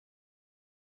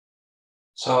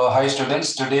So, hi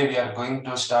students, today we are going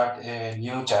to start a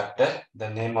new chapter. The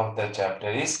name of the chapter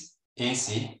is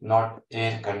AC, not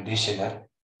air conditioner.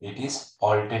 It is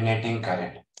alternating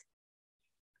current.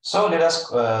 So, let us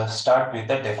start with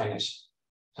the definition.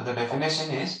 So, the definition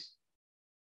is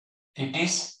it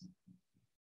is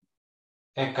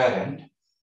a current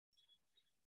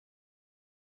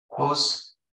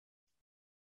whose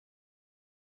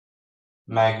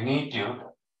magnitude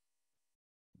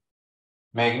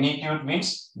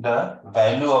means the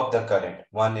value of the current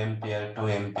 1 ampere, 2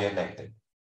 ampere, like that.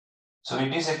 So,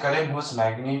 it is a current whose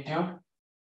magnitude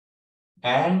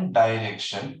and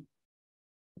direction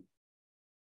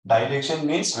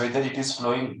means whether it is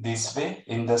flowing this way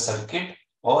in the circuit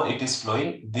or it is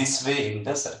flowing this way in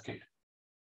the circuit.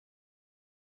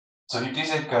 So it is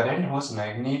a current whose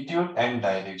magnitude and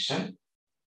direction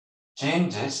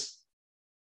changes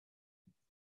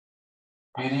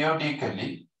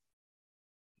periodically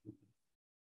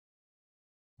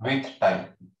with time.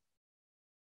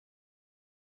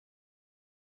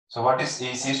 So what is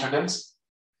AC, students?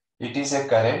 It is a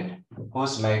current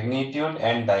whose magnitude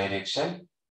and direction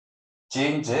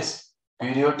changes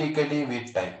periodically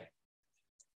with time.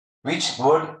 Which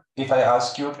word, if I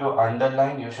ask you to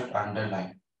underline, you should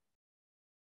underline?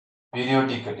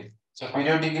 Periodically. So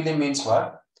periodically means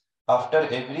what? After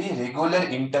every regular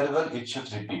interval, it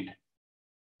should repeat.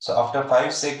 So after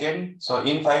 5 seconds, so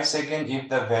in 5 seconds, if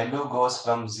the value goes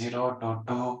from 0 to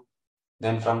 2,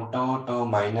 then from 2 to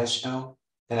 -2,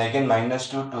 then again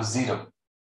 -2 to 0.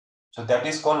 So that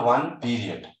is called one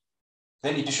period.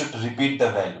 Then it should repeat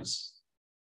the values.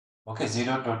 Okay,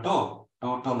 0 to 2,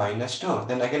 2 to -2,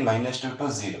 then again -2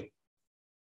 to 0.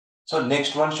 So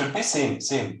next one should be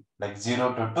same, like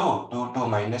 0 to 2, 2 to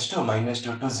 -2,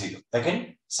 -2 to 0.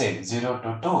 Again, same, 0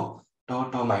 to 2, 2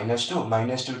 to -2,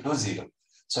 -2 to 0.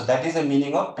 So that is the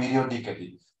meaning of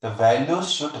periodically. The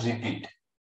values should repeat.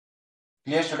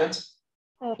 Clear, students?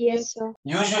 Yes, sir.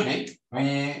 Usually,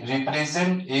 we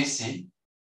represent AC.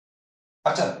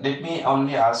 Achha, let me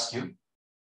only ask you.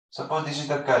 Suppose this is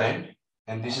the current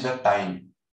and this is the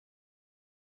time.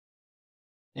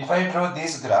 If I draw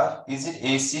this graph, is it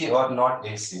AC or not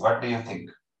AC? What do you think?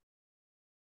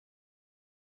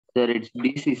 Sir, it's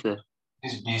DC, sir.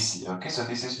 Is DC. Okay, so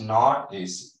this is not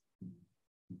AC.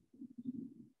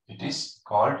 It is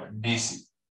called DC.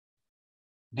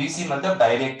 DC matlab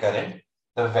direct current.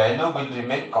 The value will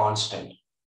remain constant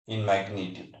in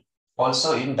magnitude,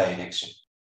 also in direction.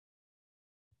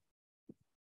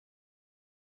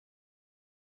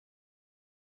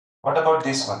 What about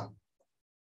this one?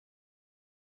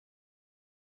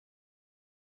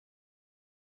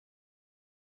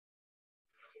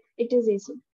 It is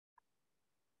AC.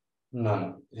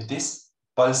 No. It is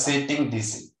pulsating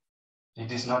DC.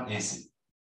 It is not AC.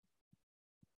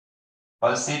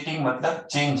 Pulsating matlab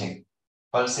changing.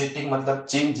 Pulsating matlab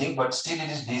changing, but still it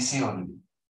is DC only.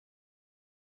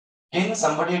 Can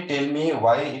somebody tell me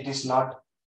why it is not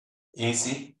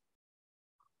AC?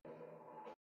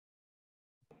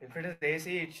 If it is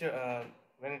AC, it should,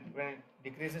 when it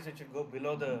decreases, it should go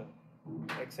below the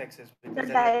x-axis because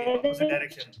The that is the opposite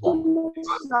direction. direction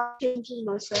is not changing,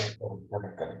 no, sir.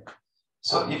 Correct.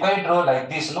 So if I draw like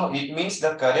this, no, it means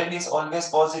the current is always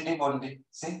positive only.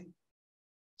 See?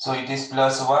 So it is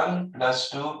 +1,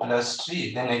 +2,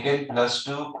 +3, then again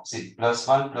 +2, see,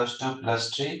 +1, +2,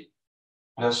 +3,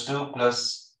 +2,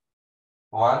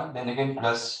 +1, then again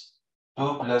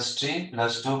 +2, +3,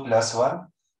 +2, +1.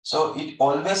 So it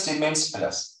always remains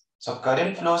plus. So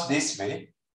current flows this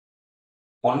way.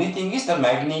 Only thing is the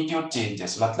magnitude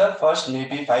changes. Matlab first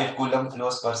maybe 5 coulomb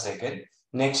flows per second.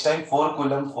 Next time 4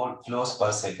 coulomb flows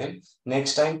per second.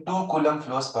 Next time 2 coulomb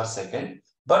flows per second.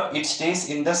 But it stays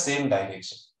in the same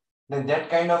direction. Then that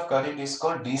kind of current is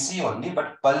called DC only,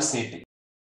 but pulsating.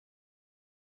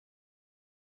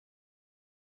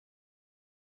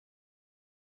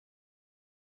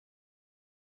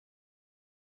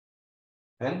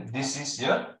 Then this is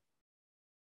your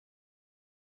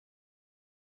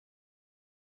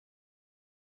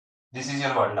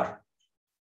what now?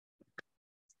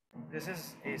 This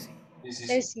is AC. This is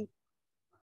AC.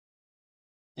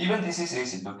 even this is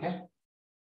AC, okay?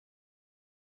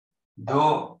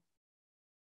 Though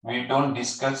we don't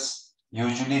discuss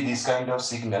usually these kind of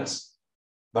signals,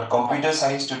 but computer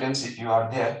science students, if you are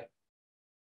there,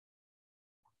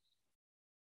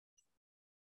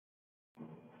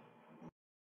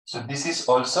 so this is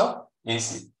also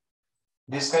AC.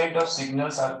 This kind of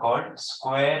signals are called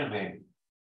square wave.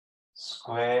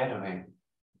 Square wave.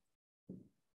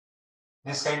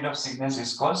 This kind of signals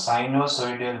is called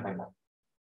sinusoidal wave.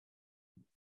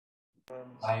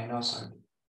 Sinusoidal.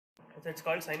 It's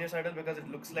called sinusoidal because it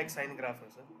looks like sine graph,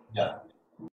 sir. Yeah.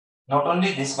 Not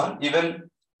only this one, even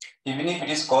if it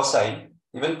is cosine,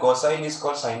 even cosine is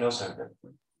called sinusoidal.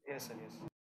 Yes, sir. Yes.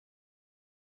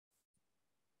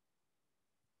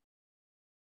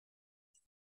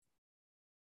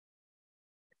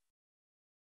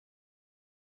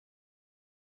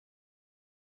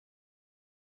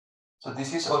 So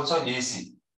this is also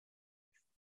AC.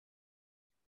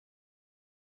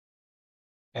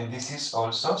 And this is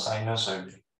also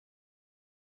sinusoidal.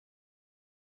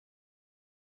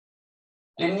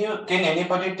 Can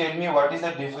anybody tell me what is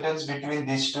the difference between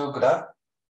these two graphs?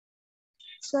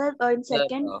 Sir, in Sir,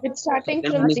 second, It's starting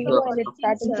second from one is zero and it's it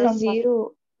starting is from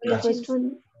zero. The Yeah. first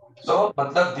one, So,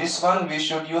 matlab this one we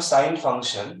should use sine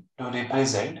function to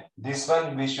represent. This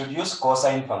one we should use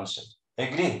cosine function.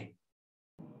 Agree?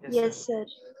 yes, sir.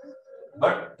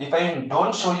 But if I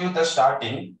don't show you the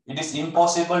starting, it is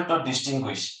impossible to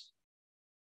distinguish.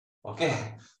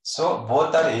 Okay. So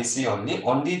both are AC only.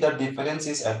 Only the difference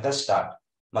is at the start.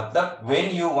 Matlab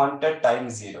when you wanted time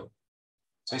zero.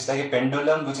 So it's like a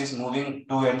pendulum which is moving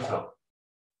to and fro.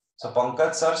 So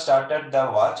Pankaj sir started the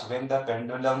watch when the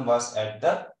pendulum was at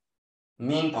the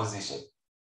mean position.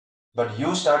 But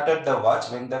you started the watch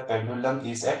when the pendulum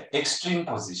is at extreme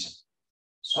position.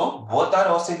 So both are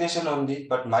oscillation only,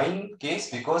 but mine case,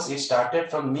 because it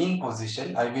started from mean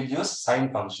position, I will use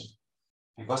sine function.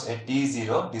 Because at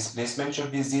t0, displacement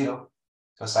should be 0.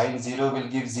 So sine 0 will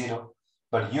give 0.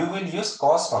 But you will use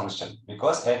cos function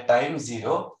because at time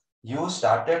 0, you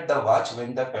started the watch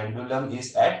when the pendulum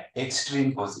is at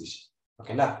extreme position.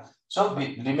 Okay, now. So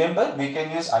remember, we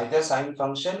can use either sine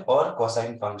function or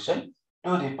cosine function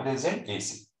to represent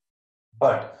AC.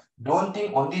 But don't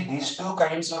think only these two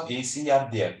kinds of AC are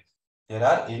there. There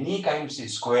are any kinds of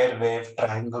square wave,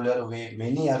 triangular wave,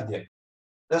 many are there.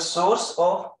 The source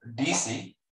of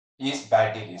DC is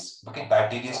batteries. Okay,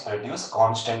 batteries produce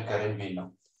constant current, we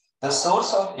know. The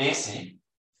source of AC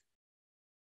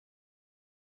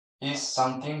is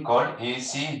something called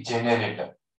AC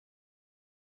generator.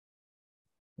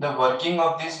 The working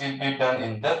of this will be done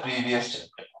in the previous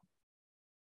chapter.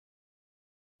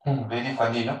 Very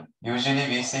funny, no? Usually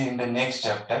we see in the next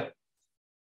chapter.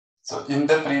 So in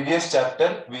the previous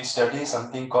chapter, we study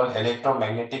something called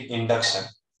electromagnetic induction.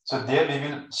 So there we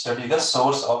will study the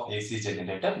source of AC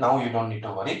generator. Now you don't need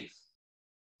to worry.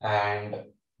 And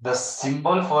the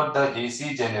symbol for the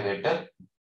AC generator,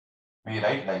 we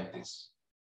write like this.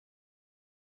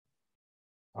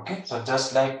 Okay, so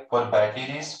just like for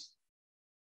batteries,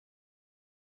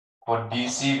 for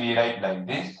DC, we write like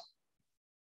this.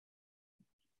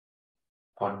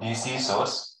 For DC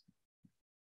source,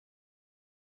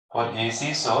 for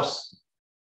AC source,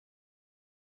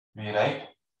 we write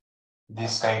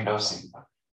this kind of symbol.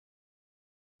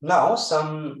 Now,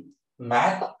 some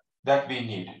math that we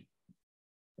need.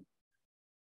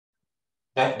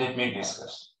 That let me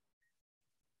discuss.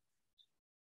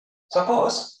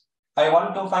 Suppose I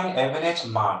want to find average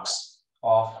marks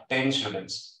of 10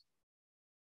 students.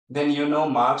 Then you know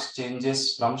marks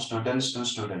changes from students to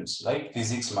students, right?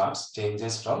 Physics marks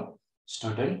changes from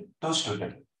student to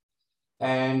student.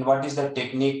 And what is the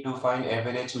technique to find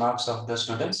average marks of the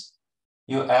students?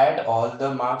 You add all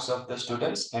the marks of the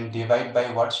students and divide by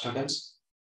what students?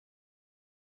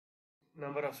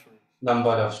 Number of students.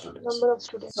 Number of students. Number of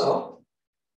students. So,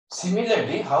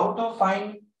 similarly, how to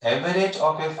find average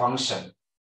of a function?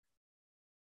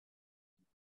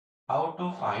 How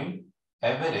to find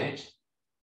average,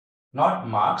 not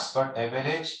marks, but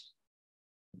average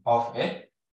of a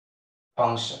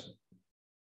function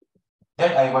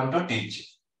that I want to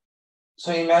teach.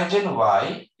 So imagine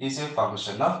y is a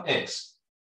function of x.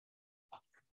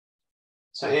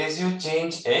 So as you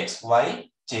change x, y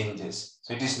changes.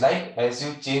 So it is like as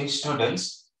you change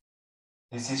students,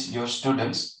 this is your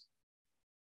students,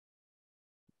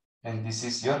 and this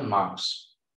is your marks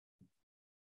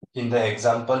in the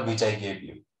example which I gave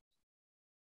you.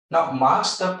 Now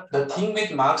marks, the thing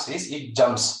with marks is it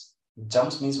jumps.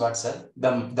 Jumps means what, sir?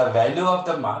 The value of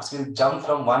the marks will jump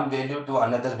from one value to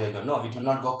another value. No, it will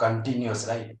not go continuous,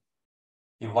 right?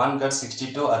 If one gets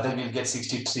 62, other will get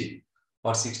 63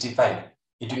 or 65.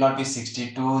 It will not be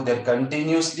 62, then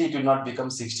continuously it will not become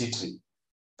 63.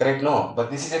 Correct? No,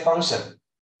 but this is a function.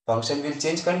 Function will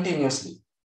change continuously.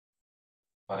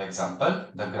 For example,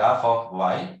 the graph of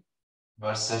y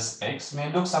versus x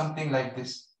may look something like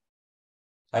this.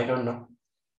 I don't know.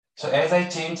 So as I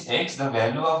change x, the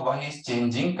value of y is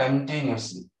changing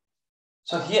continuously.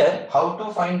 So here, how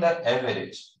to find the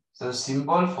average? So the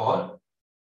symbol for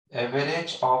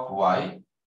average of y,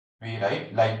 we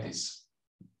write like this.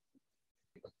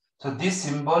 So this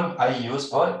symbol I use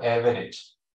for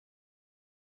average.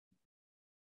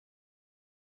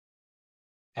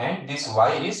 and this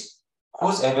y is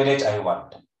whose average I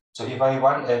want. So if I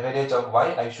want average of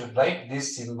y, I should write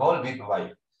this symbol with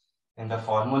y. And the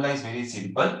formula is very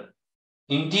simple.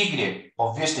 Integrate,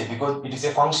 obviously, because it is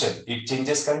a function, it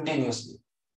changes continuously.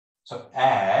 So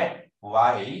add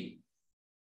y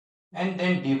and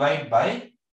then divide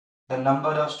by the number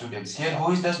of students. Here,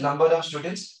 who is this number of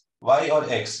students? Y or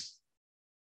x?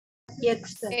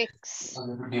 X, sir. X. So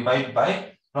we will divide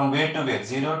by from where to where?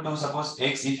 0 to suppose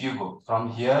x if you go. From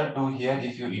here to here,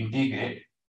 if you integrate,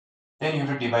 then you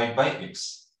have to divide by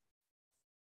x.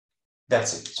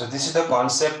 That's it. So this is the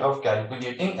concept of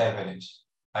calculating average.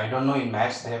 I don't know in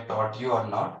maths they have taught you or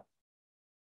not.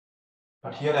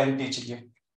 But here I am teaching you.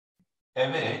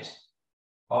 Average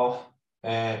of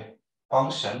a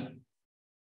function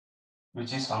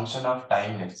which is function of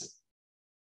time, let's say.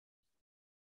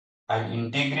 I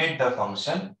integrate the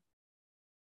function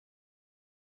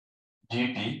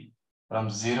dt from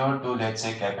 0 to, let's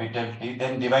say, capital T,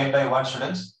 then divide by what,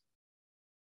 students?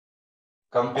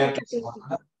 Compare this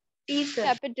formula. T, sir.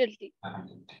 Capital T.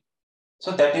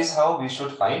 So that is how we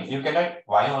should find. You can write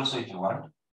y also if you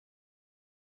want.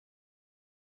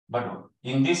 But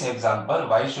in this example,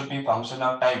 y should be function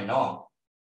of time, no?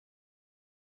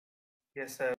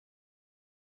 Yes, sir.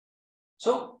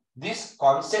 So this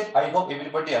concept, I hope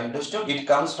everybody understood. It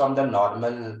comes from the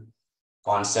normal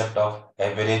concept of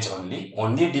average only.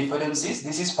 Only difference is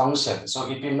this is function. So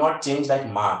it will not change like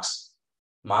marks.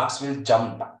 Marks will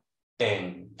jump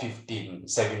 10, 15,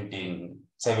 17,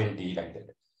 70 like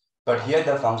that. But here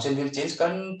the function will change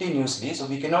continuously. So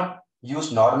we cannot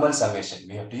use normal summation.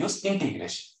 We have to use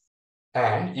integration.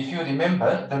 And if you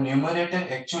remember, the numerator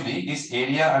actually is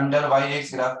area under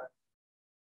yx graph.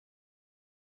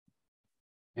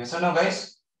 Yes or no,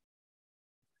 guys?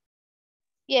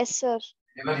 Yes, sir.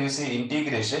 Whenever you say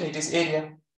integration, it is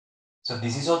area. So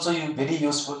this is also very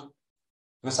useful.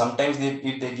 Because sometimes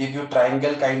if they give you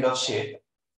triangle kind of shape,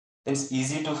 then it's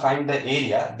easy to find the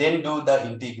area, then do the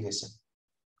integration.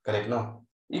 Correct, no?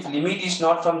 If limit is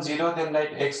not from 0, then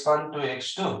write x1 to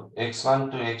x2,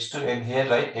 x1 to x2, and here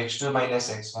write x2 minus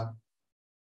x1.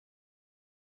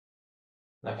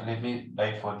 Like, let me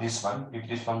write for this one. If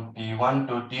it is from T1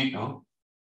 to T2,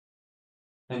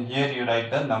 then here you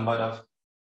write the number of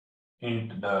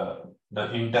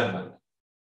the interval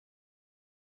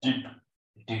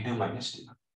T2 minus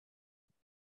T1.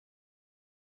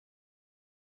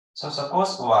 So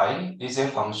suppose y is a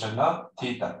function of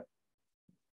theta,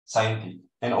 sin theta.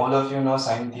 And all of you know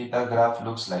sin theta graph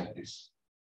looks like this.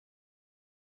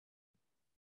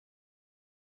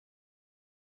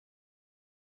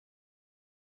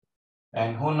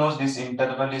 And who knows this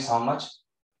interval is how much?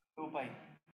 2 pi.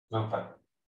 2 pi.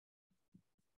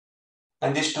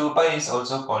 And this 2 pi is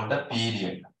also called the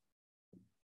period.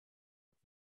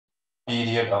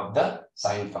 Period of the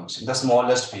sine function, the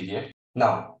smallest period.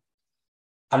 Now,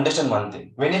 understand one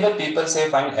thing. Whenever people say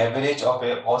find average of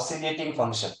a oscillating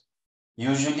function,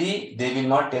 usually they will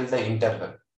not tell the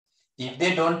interval. If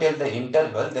they don't tell the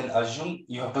interval, then assume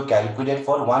you have to calculate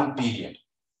for one period.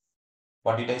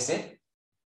 What did I say?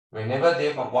 Whenever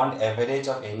they want average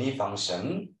of any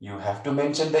function, you have to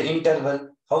mention the interval.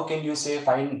 How can you say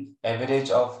find average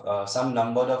of some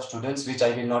number of students, which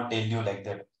I will not tell you like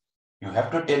that? You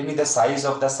have to tell me the size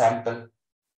of the sample.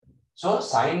 So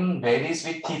sine varies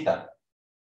with theta.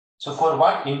 So for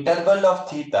what interval of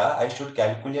theta, I should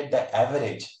calculate the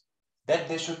average. That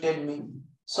they should tell me.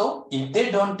 So if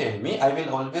they don't tell me, I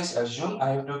will always assume I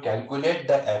have to calculate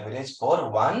the average for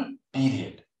one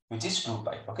period, which is 2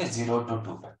 pi. Okay, 0 to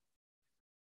 2 pi.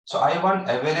 So I want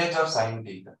average of sine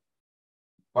theta.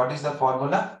 What is the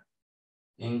formula?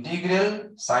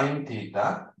 Integral sine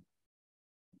theta.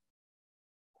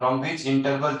 From which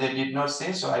interval they did not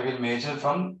say, so I will measure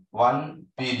from one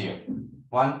period.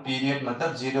 One period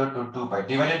matlab 0 to 2 pi.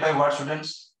 Divided by what,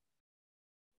 students?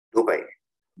 2 pi.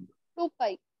 2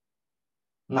 pi.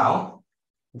 Now,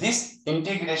 this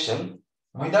integration,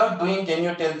 without doing, can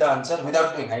you tell the answer?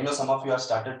 Without doing, I know some of you have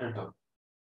started to do.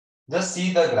 Just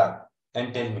see the graph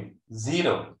and tell me.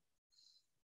 0.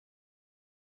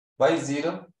 Why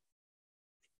 0?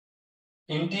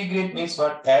 Integrate means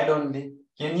what? Add only.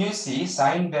 Can you see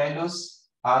sign values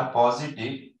are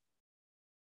positive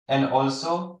and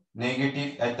also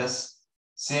negative at the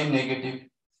same negative?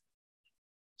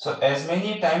 So as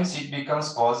many times it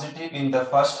becomes positive in the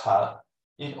first half,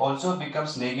 it also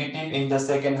becomes negative in the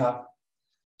second half.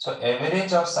 So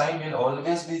average of sign will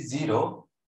always be 0,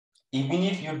 even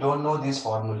if you don't know this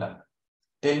formula.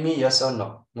 Tell me yes or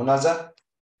no. Munaza?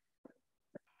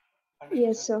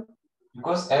 Yes, sir.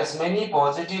 Because as many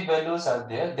positive values are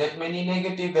there, that many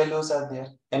negative values are there.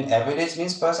 And average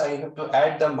means first I have to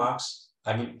add the marks.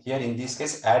 I mean, here in this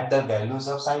case, add the values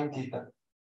of sine theta.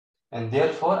 And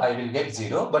therefore, I will get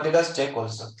 0, but let us check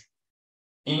also.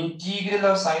 Integral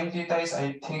of sine theta is,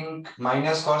 I think,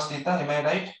 minus cos theta. Am I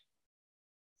right?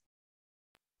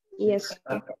 Yes.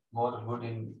 More good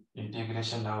in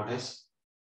integration nowadays.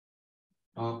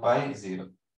 2 pi 0.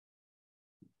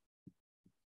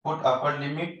 Put upper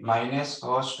limit minus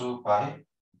cos 2 pi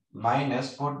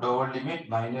minus put lower limit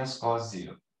minus cos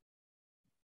 0.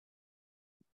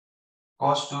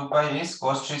 Cos 2 pi is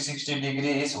cos 360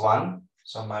 degree is 1.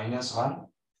 So minus 1.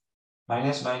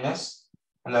 Minus minus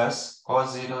plus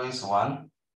cos 0 is 1.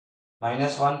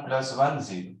 Minus 1 plus 1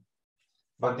 0.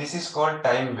 But this is called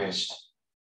time waste.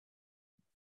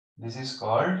 This is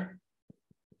called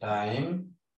time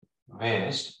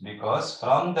waste because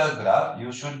from the graph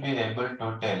you should be able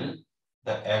to tell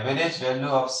the average value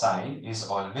of sine is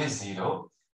always 0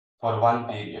 for one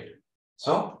period.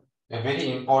 So a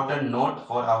very important note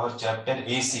for our chapter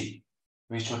AC,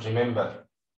 we should remember.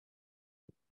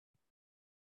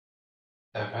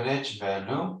 Average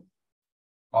value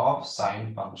of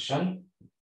sine function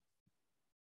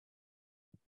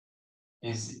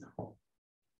is 0.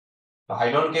 Now,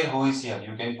 I don't care who is here.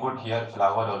 You can put here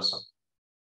flower also.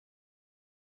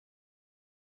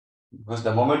 Because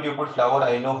the moment you put flower,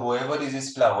 I know whoever is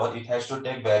this flower, it has to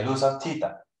take values of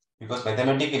theta. Because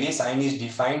mathematically, sine is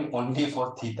defined only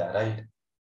for theta, right?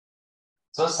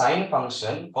 So sine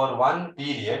function for one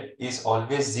period is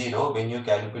always 0 when you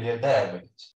calculate the average.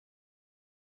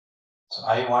 So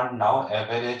I want now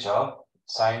average of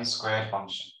sine square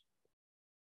function.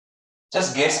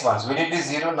 Just guess once. Will it be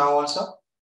 0 now also?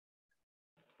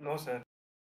 No, sir.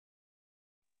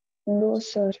 No,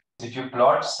 sir. If you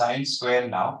plot sine square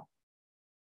now,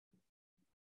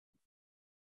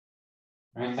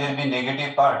 will there be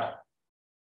negative part?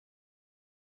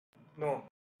 No.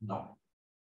 No.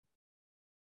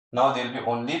 Now there will be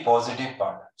only positive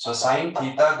part. So sine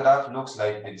theta graph looks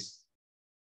like this.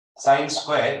 Sine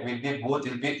square will be both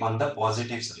will be on the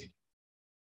positive side.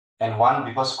 And 1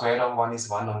 because square of 1 is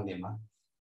 1 only. Man.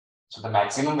 So the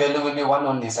maximum value will be 1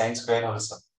 only, sine square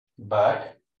also.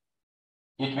 But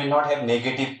it will not have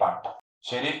negative part.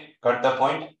 Sharif, got the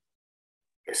point?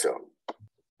 Yes, sir.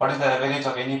 What is the average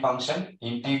of any function?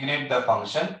 Integrate the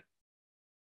function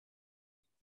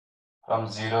from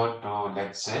 0 to,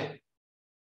 let's say,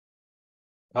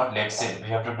 not let's say, we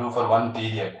have to do for one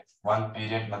period. One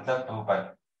period matlab 2 pi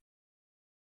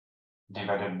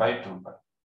divided by 2 pi.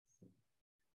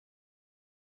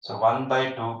 So 1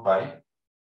 by 2 pi.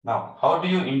 Now, how do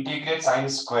you integrate sine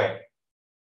square?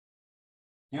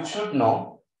 You should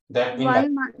know that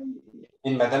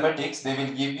in mathematics, they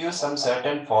will give you some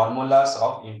certain formulas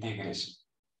of integration.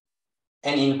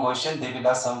 And in question, they will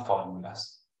have some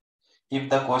formulas. If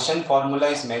the question formula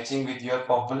is matching with your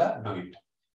formula, do it.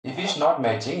 If it's not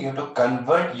matching, you have to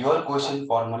convert your question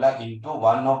formula into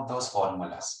one of those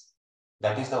formulas.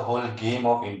 That is the whole game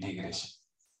of integration.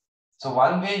 So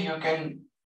one way you can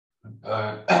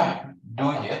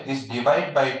do here is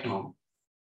divide by 2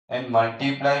 and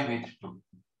multiply with 2.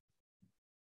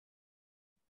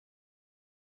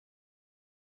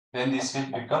 Then this will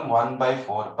become 1 by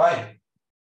 4 pi.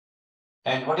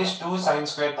 And what is 2 sine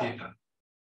square theta?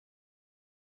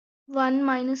 1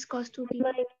 minus cos 2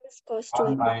 theta.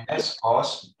 1 minus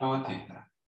cos 2 theta.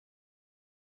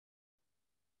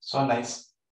 So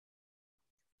nice.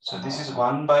 So this is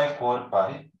 1 by 4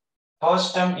 pi.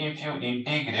 First term, if you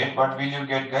integrate, what will you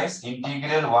get, guys?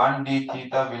 Integral 1 d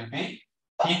theta will be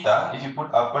theta. If you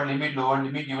put upper limit, lower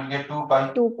limit, you will get 2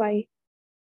 pi. 2 pi.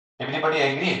 Everybody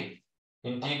agree?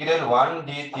 Integral 1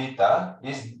 d theta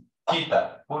is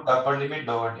theta. Put upper limit,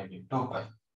 lower limit, 2 pi.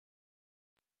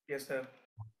 Yes, sir.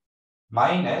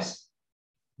 Minus,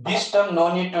 this term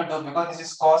no need to do because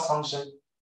this is cos function.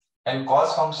 And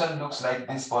cos function looks like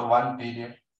this for one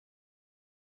period.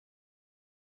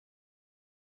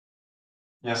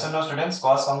 Yes or no, students?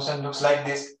 Cos function looks like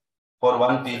this for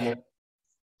one period.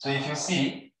 So if you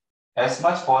see, as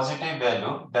much positive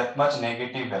value, that much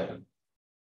negative value.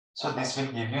 So this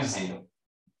will give you 0.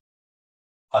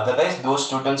 Otherwise, those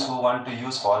students who want to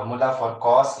use formula for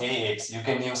cos AX, you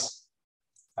can use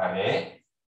array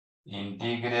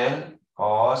integral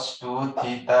cos 2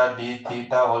 theta d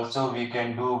theta also we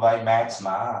can do by maths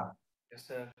ma. Yes,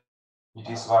 sir. It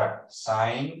is what?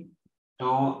 Sine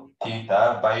 2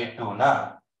 theta by 2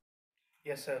 na.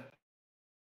 Yes, sir.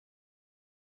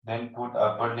 Then put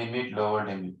upper limit, lower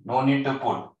limit. No need to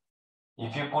put.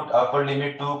 If you put upper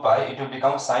limit 2 pi, it will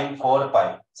become sine 4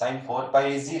 pi. Sine 4 pi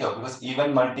is 0 because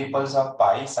even multiples of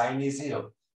pi, sine is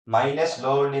 0. Minus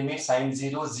lower limit, sine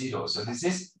 0, 0. So this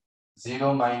is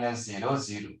 0 minus 0,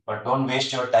 0. But don't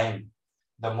waste your time.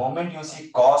 The moment you see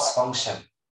cos function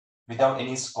without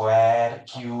any square,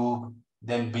 cube,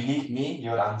 then believe me,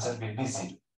 your answer will be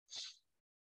 0.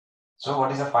 So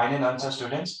what is the final answer,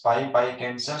 students? Pi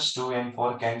cancels, 2 and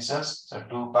 4 cancels. So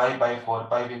 2 pi by 4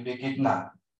 pi will be kitna?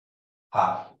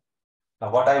 Half. Now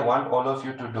what I want all of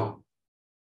you to do,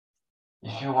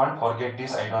 if you want, forget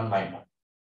this, I don't mind.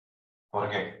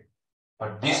 Forget.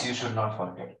 But this you should not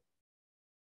forget.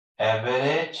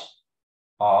 Average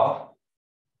of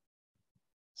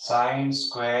sine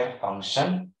square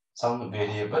function, some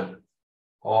variable,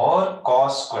 or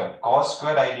cos square. Cos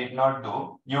square I did not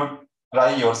do. You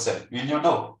try yourself. Will you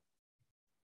do?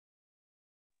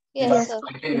 Yes, sir.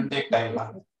 It will take time.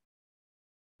 Huh?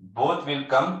 Both will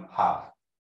come half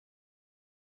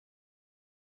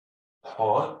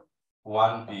for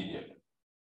one period.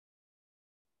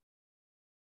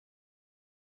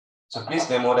 So please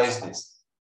memorize this.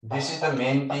 This is the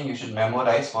main thing you should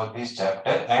memorize for this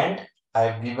chapter, and I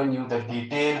have given you the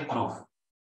detailed proof.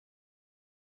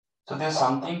 So there's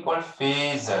something called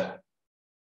phasor.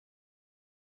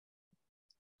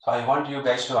 So I want you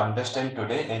guys to understand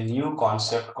today a new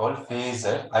concept called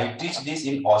phasor. I teach this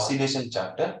in oscillation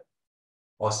chapter,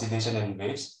 oscillation and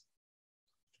waves.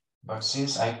 But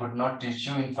since I could not teach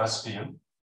you in first PU,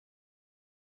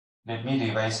 let me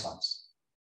revise once.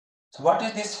 So what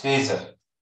is this phasor?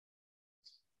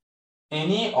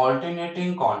 Any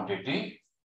alternating quantity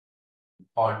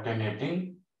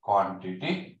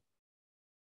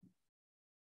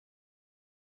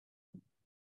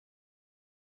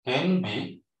can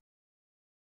be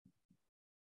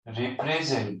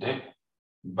represented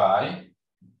by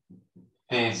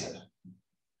phasor.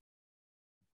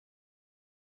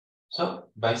 So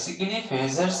basically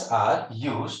phasors are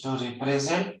used to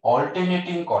represent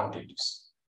alternating quantities.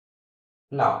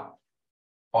 Now,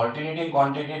 alternating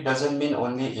quantity doesn't mean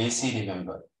only AC,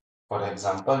 remember. For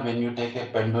example, when you take a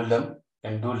pendulum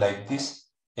and do like this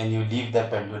and you leave the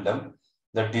pendulum,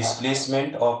 the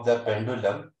displacement of the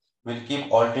pendulum will keep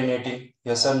alternating.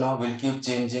 Yes or no? Will keep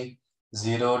changing.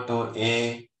 0 to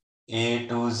A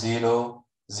to 0,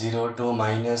 0 to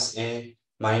minus A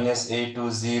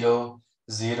to 0,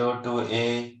 0 to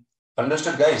A.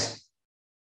 Understood, guys?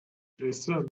 Yes,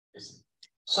 sir.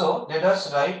 So let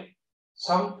us write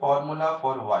some formula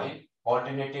for y,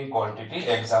 alternating quantity.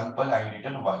 Example, I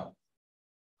written y.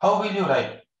 How will you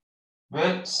write?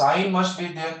 Well, sine must be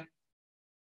there,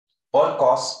 or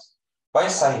cos. Why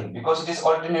sine? Because it is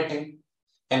alternating.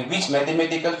 And which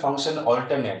mathematical function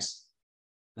alternates?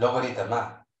 Logarithm,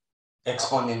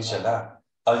 exponential,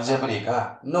 algebraic?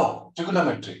 No,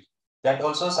 trigonometric. That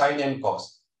also sine and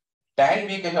cos. Tan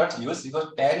we cannot use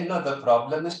because tan, no, the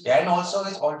problem is tan also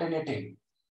is alternating.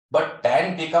 But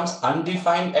tan becomes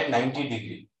undefined at 90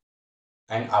 degree.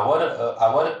 And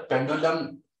our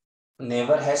pendulum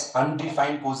never has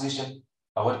undefined position.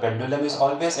 Our pendulum is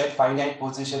always at finite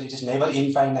position. It is never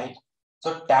infinite.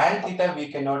 So tan theta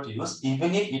we cannot use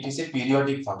even if it is a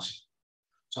periodic function.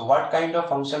 So what kind of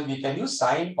function we can use?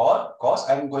 Sine or cos?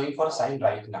 I am going for sine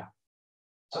right now.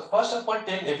 So first of all,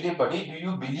 tell everybody, do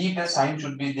you believe that sine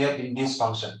should be there in this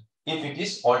function if it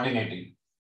is alternating?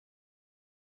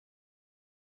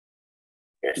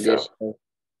 Yes, sir.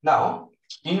 Now,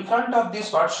 in front of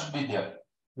this, what should be there?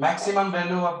 Maximum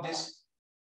value of this.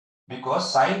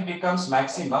 Because sine becomes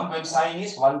maximum when sine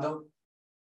is 1 though.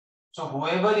 So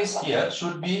whoever is here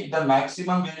should be the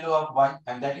maximum value of y,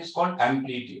 and that is called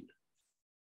amplitude.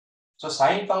 So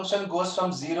sine function goes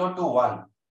from 0 to 1.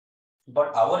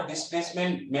 But our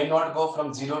displacement may not go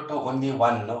from 0 to only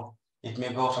 1, no. It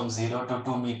may go from 0 to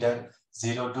 2 meter,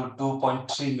 0 to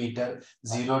 2.3 meter,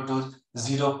 0 to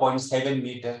 0.7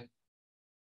 meter.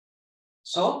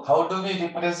 So how do we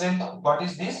represent what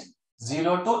is this?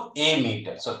 0 to A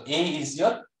meter. So A is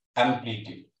your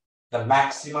amplitude, the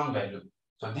maximum value.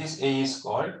 So this A is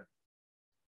called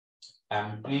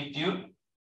amplitude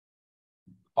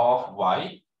of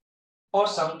Y, or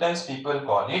sometimes people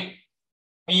call it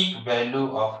peak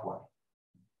value of Y.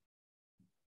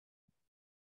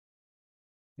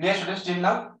 Clear, students, till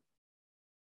now?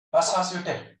 Fast you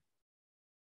tell.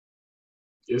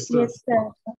 Yes, sir. Yes,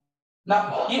 sir.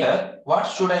 Now here, what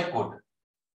should I put?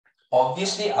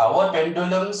 Obviously, our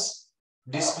pendulum's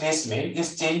displacement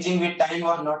is changing with time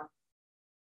or not.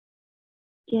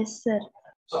 Yes, sir.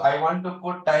 So I want to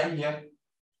put time here.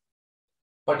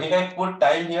 But if I put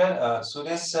time here,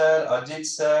 Suresh sir, Ajit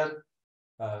sir,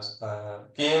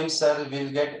 KM sir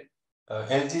will get,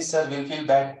 LG sir will feel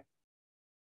bad.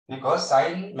 Because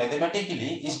sine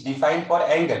mathematically is defined for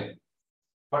angle.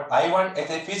 But I want, as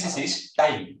a physicist,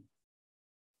 time.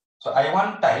 So I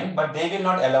want time, but they will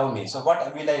not allow me. So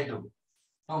what will I do?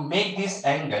 To make this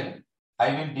angle, I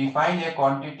will define a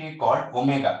quantity called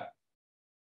omega.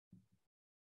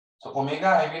 So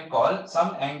omega I will call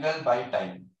some angle by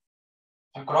time.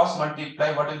 To cross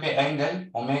multiply, what will be angle?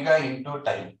 Omega into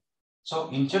time. So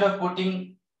instead of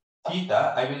putting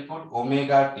theta, I will put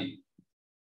omega t.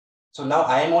 So now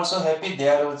I am also happy, they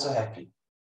are also happy.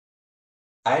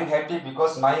 I am happy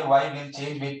because my y will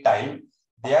change with time.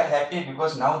 They are happy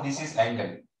because now this is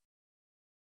angle.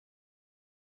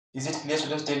 Is it clear,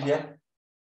 students, till here?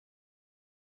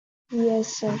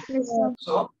 Yes, sir. Yes, sir.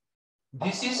 So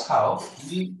this is how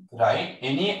we write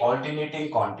any alternating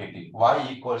quantity. Y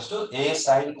equals to a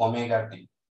sine omega t.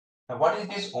 Now what is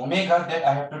this omega that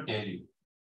I have to tell you?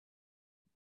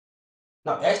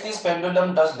 Now as this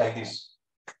pendulum does like this.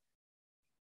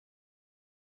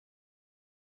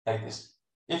 Like this.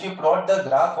 If you plot the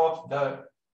graph of the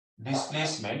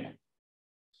displacement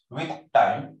with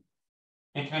time,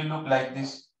 it will look like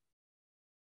this.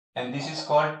 And this is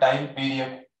called time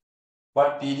period.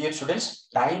 What period, students?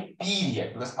 Time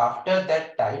period. Because after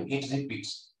that time, it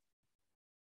repeats.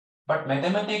 But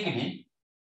mathematically,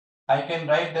 I can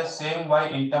write the same y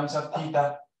in terms of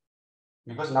theta.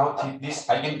 Because now this,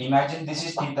 I can imagine this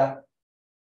is theta.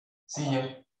 See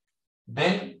here.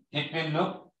 Then it will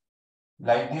look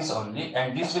like this only.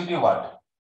 And this will be what?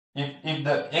 If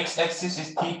the x-axis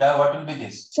is theta, what will be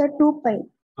this? Sir, 2 pi.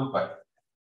 2 pi.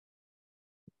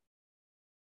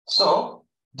 So,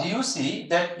 do you see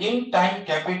that in time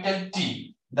capital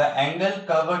T, the angle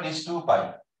covered is 2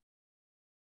 pi?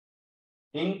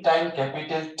 In time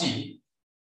capital T,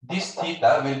 this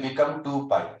theta will become 2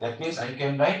 pi. That means I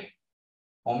can write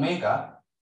omega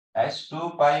as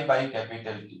 2 pi by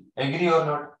capital T. Agree or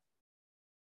not?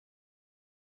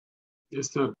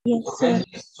 Yes, sir. Yes, sir.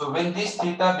 So when this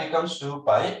theta becomes 2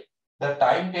 pi, the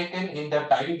time taken in the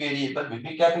time variable will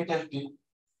be capital T.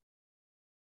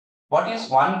 What is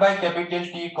 1 by capital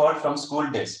T called from school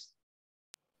days?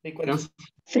 Frequency.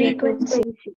 Frequency.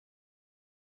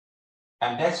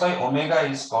 And that's why omega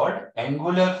is called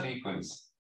angular frequency.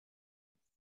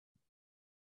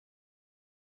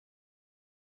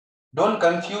 Don't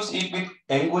confuse it with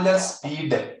angular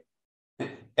speed.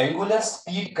 Angular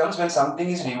speed comes when something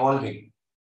is revolving.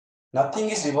 Nothing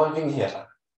is revolving here.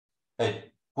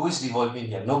 Hey, who is revolving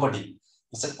here? Nobody.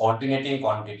 It's an alternating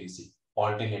quantity. See,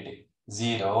 alternating.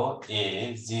 0,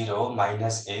 A, 0,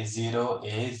 minus A, 0,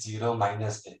 A, 0,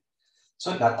 minus A.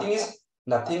 So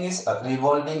nothing is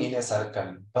revolving in a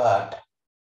circle, but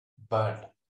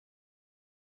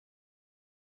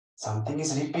something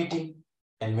is repeating.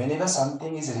 And whenever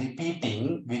something is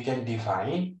repeating, we can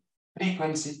define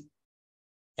frequency.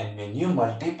 And when you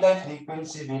multiply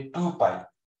frequency with 2 pi,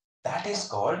 that is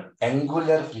called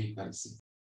angular frequency.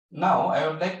 Now, I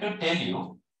would like to tell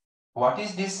you what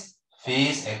is this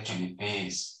phase actually,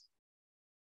 phase.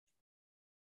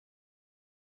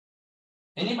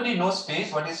 Anybody knows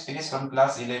phase? What is phase from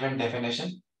class 11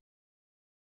 definition?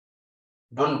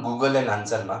 Don't Google and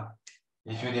answer, ma.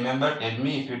 If you remember, tell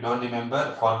me. If you don't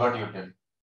remember, forgot you tell.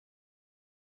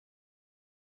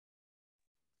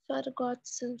 Forgot,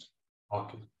 sir.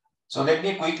 Okay. So let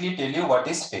me quickly tell you what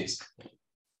is phase.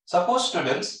 Suppose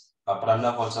students,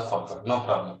 Pranav also forgot, no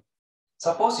problem.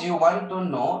 Suppose you want to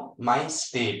know my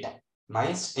state,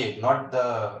 not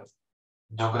the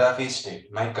geography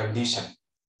state, my condition.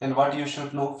 Then what you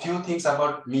should know? Few things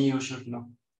about me you should know.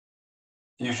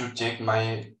 You should check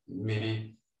you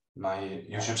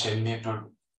should send me to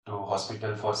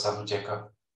hospital for some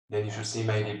checkup. Then you should see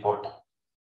my report,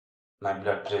 my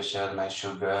blood pressure, my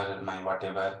sugar, my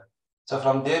whatever. So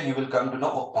from there you will come to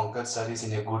know, oh, Pankaj sir is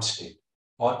in a good state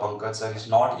or Pankaj sir is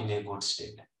not in a good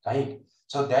state, right?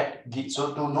 So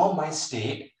to know my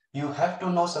state, you have to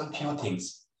know some few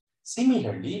things.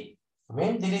 Similarly,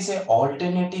 when there is a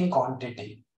alternating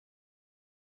quantity,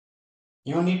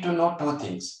 you need to know two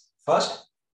things. First,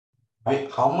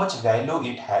 how much value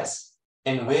it has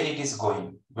and where it is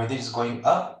going, whether it is going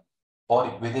up or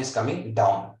whether it is coming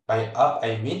down. By up,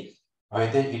 I mean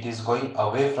whether it is going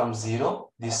away from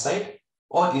 0 this side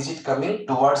or is it coming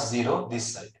towards 0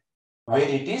 this side, where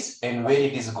it is and where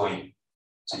it is going.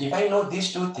 So if I know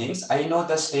these two things, I know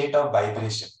the state of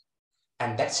vibration.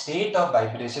 And that state of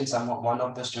vibration, one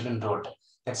of the student wrote,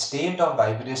 that state of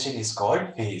vibration is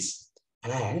called phase.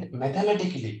 And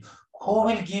mathematically, who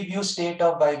will give you state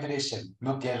of vibration?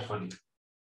 Look carefully.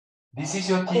 This is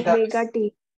your theta. Omega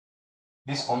t.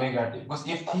 This omega t. Because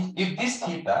if this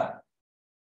theta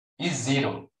is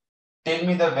 0, tell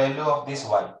me the value of this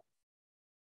y.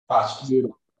 Fast.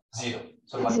 0. 0.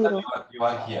 So Zero. you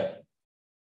are here.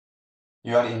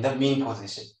 You are in the mean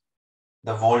position.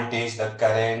 The voltage, the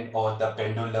current, or the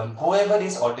pendulum, whoever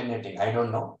is alternating, I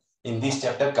don't know. In this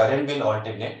chapter, current will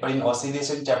alternate, but in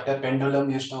oscillation chapter,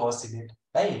 pendulum used to oscillate,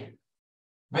 right?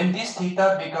 When this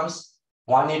theta becomes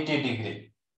 180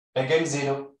 degree, again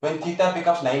 0. When theta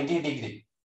becomes 90 degree,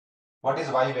 what is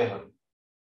y value?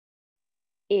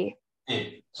 A.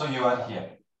 A. So you are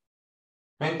here.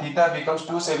 When theta becomes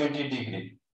 270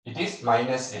 degree, it is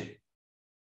minus A.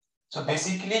 So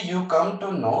basically you come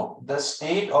to know the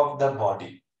state of the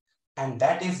body, and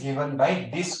that is given by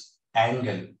this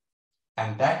angle,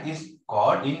 and that is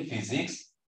called in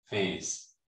physics phase.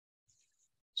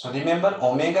 So remember,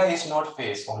 omega is not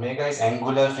phase, omega is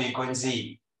angular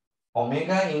frequency.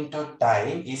 Omega into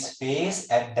time is phase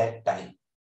at that time,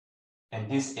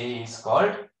 and this A is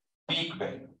called peak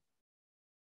value.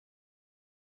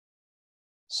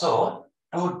 So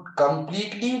to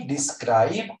completely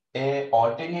describe a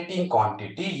alternating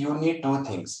quantity, you need two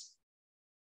things: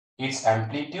 its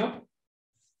amplitude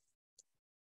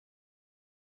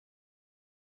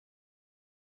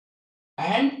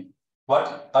and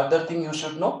what other thing you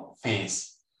should know?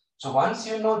 Phase. So once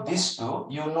you know these two,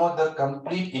 you know the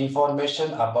complete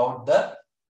information about the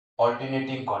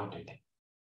alternating quantity.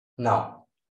 Now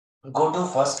go to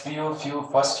first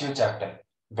few chapter.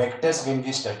 Vectors when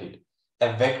we studied.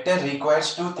 A vector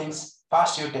requires two things.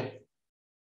 Fast you tell.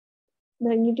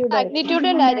 Magnitude. Magnitude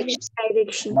and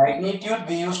direction. Magnitude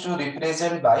we used to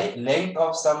represent by length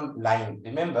of some line.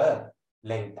 Remember?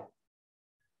 Length.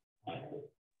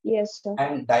 Yes, sir.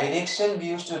 And direction we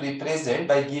used to represent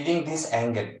by giving this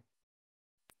angle.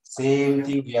 Same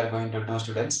thing we are going to do,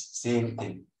 students. Same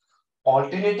thing.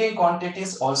 Alternating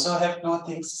quantities also have two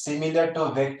things similar to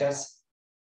vectors.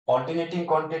 Alternating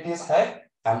quantities have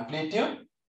amplitude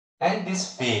and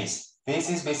this phase. Phase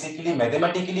is basically,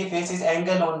 mathematically, phase is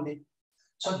angle only.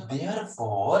 So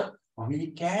therefore,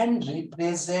 we can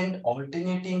represent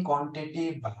alternating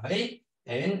quantity by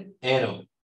an arrow.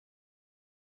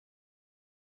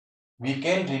 We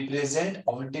can represent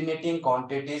alternating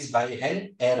quantities by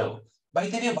an arrow. By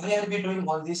the way, why are we doing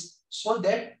all this? So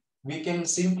that we can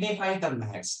simplify the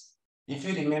maths. If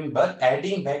you remember,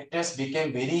 adding vectors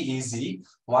became very easy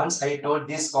once I told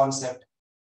this concept.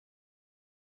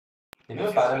 You know,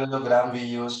 Yes, yes, sir. parallelogram we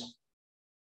used.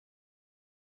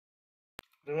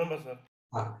 Remember, sir.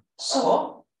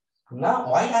 So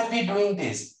now why are we doing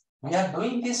this? We are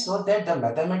doing this so that the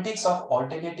mathematics of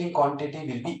alternating quantity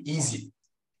will be easy.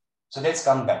 So let's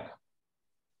come back.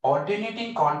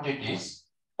 Alternating quantities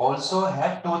also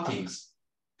have two things: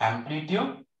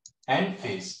 amplitude and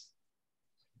phase.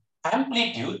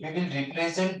 Amplitude we will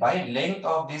represent by length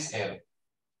of this arrow.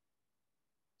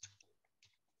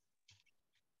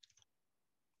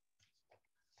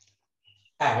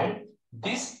 And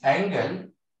this angle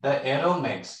the arrow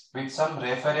makes with some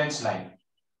reference line.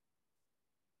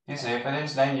 This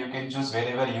reference line you can choose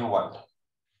wherever you want.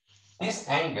 This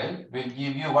angle will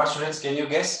give you what, students? Can you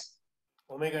guess?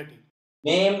 Omega T.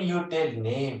 Name, you tell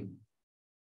name.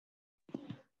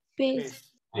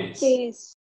 Phase.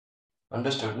 Phase.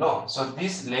 Understood? No. So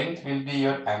this length will be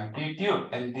your amplitude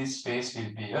and this phase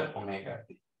will be your omega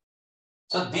t.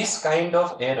 So this kind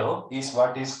of arrow is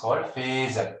what is called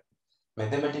phasor.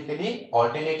 Mathematically,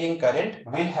 alternating current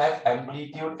will have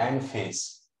amplitude and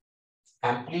phase.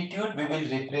 Amplitude we will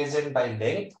represent by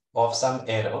length of some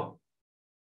arrow.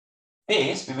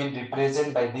 Phase we will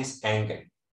represent by this angle.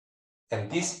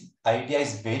 And this idea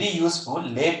is very useful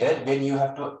later when you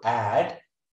have to add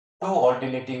two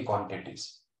alternating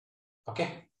quantities.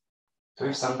 Okay. So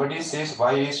if somebody says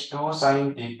y is 2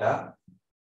 sine theta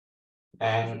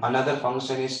and another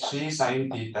function is 3 sine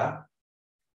theta,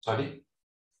 sorry,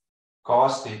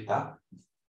 cos theta.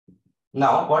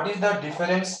 Now, what is the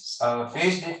difference,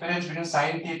 phase difference between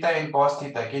sine theta and cos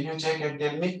theta? Can you check and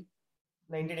tell me?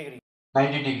 90 degree.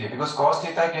 90 degree, because cos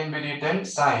theta can be written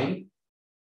sine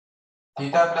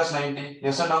theta plus 90.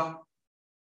 Yes or no?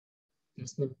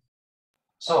 Yes, sir.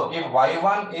 So if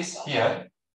y1 is here,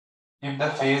 if the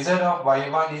phasor of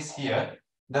y1 is here,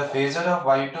 the phasor of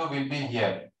y2 will be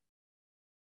here.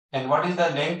 And what is the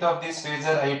length of this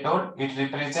phasor? I told it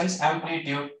represents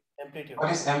amplitude. Amplitude.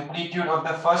 What is amplitude of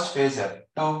the first phasor?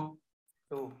 2.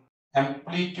 2.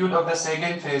 Amplitude of the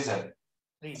second phasor?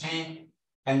 3. 3.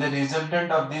 And the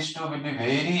resultant of these two will be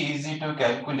very easy to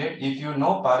calculate if you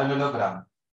know parallelogram.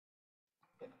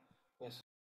 Yes.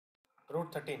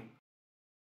 Root 13.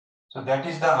 So that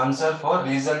is the answer for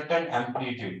resultant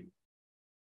amplitude.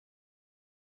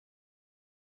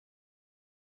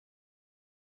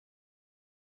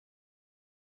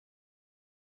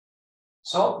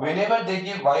 So whenever they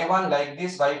give y1 like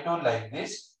this, y2 like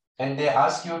this, and they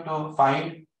ask you to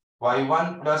find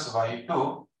y1 plus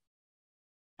y2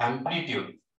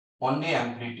 amplitude, only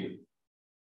amplitude.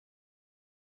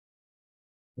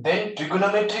 Then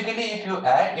trigonometrically, if you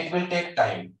add, it will take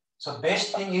time. So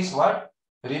best thing is what?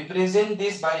 Represent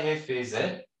this by a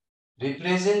phasor.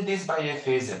 Represent this by a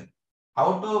phasor.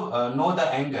 How to know the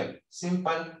angle?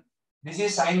 Simple. This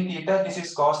is sine theta, this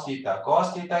is cos theta.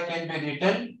 Cos theta can be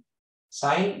written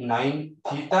sine 9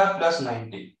 theta plus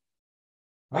 90.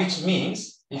 Which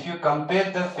means if you compare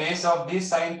the phase of this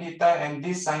sine theta and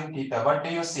this sine theta, what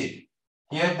do you see?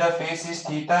 Here the phase is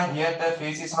theta, here the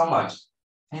phase is how much?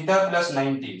 Theta plus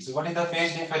 90. So what is the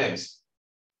phase difference?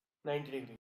 90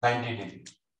 degree. 90 degree.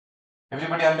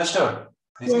 Everybody understood?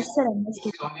 This Yes, is, sir. this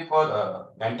is only for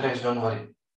entrance, don't worry.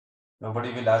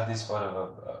 Nobody will ask this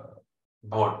for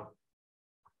board.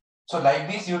 So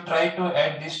like this, you try to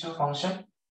add these two functions.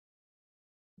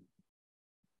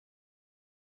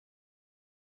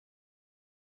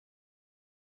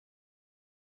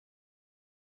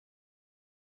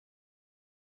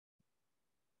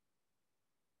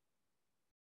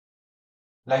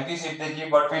 Like this, if they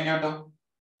give, what will you do?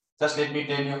 Just let me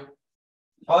tell you.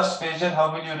 First phasor,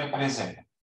 how will you represent?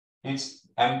 Its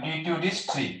amplitude is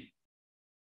 3.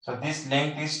 So this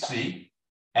length is 3.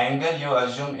 Angle you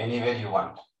assume anywhere you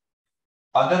want.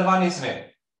 Other one is where?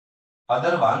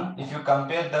 Other one, if you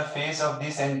compare the phase of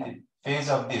this and the phase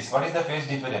of this, what is the phase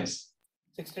difference?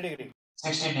 60 degree.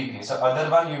 60 degrees. So other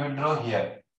one you will draw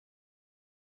here.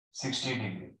 60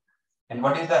 degree. And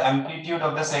what is the amplitude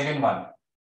of the second one?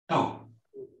 2.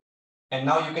 And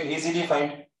now you can easily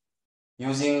find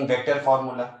using vector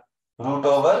formula. Root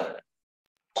over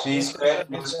 3 square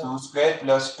plus 2 square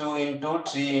plus 2 into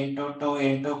 3 into 2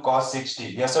 into cos 60.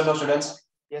 Yes or no, students?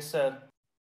 Yes, sir.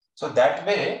 So that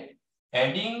way,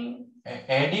 adding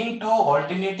two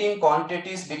alternating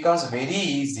quantities becomes very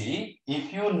easy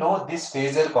if you know this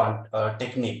phasor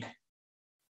technique.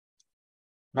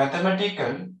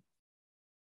 Mathematical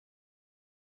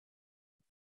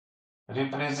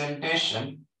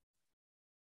representation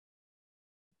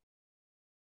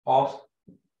of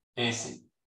AC.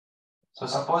 So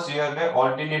suppose you have a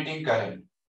alternating current.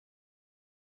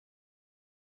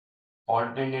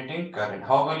 Alternating current.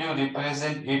 How will you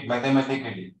represent it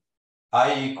mathematically?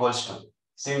 I equals to,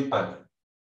 simple.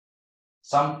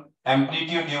 Some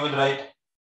amplitude you will write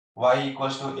y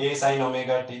equals to a sine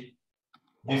omega t.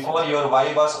 Before your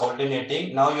y was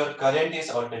alternating, now your current is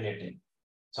alternating.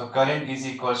 So current is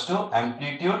equals to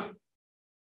amplitude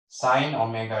sine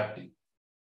omega t.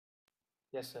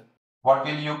 Yes, sir. What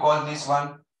will you call this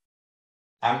one?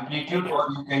 Amplitude, or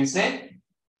you can say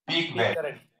peak value.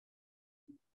 Current.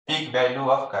 Peak value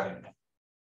of current.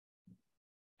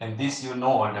 And this you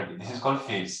know already. This is called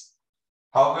phase.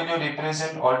 How will you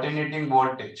represent alternating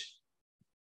voltage?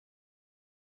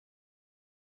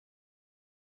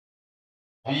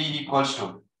 V equals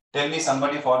to, tell me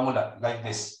somebody formula like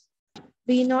this.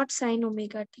 V naught sine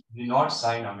omega t. V naught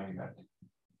sine omega t.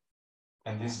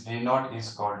 And this V naught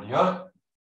is called your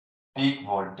peak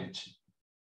voltage.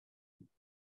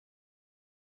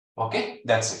 Okay,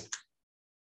 that's it.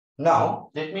 Now,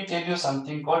 let me tell you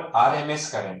something called RMS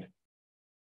current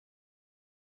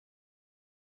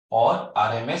or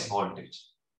RMS voltage.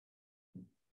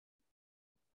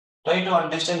 Try to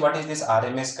understand what is this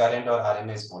RMS current or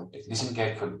RMS voltage. Listen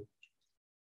carefully.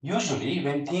 Usually,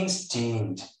 when things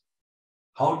change,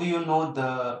 how do you know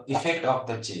the effect of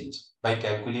the change? By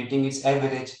calculating its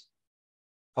average.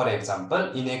 For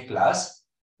example, in a class,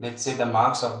 let's say the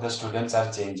marks of the students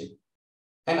are changing.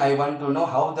 And I want to know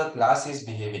how the class is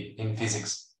behaving in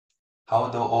physics, how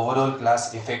the overall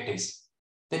class effect is.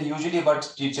 Then usually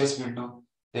what teachers will do,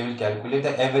 they will calculate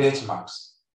the average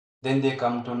marks. Then they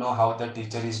come to know how the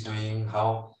teacher is doing,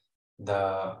 how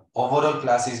the overall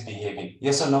class is behaving.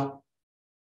 Yes or no?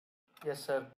 Yes,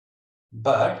 sir.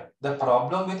 But the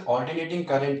problem with alternating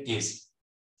current is,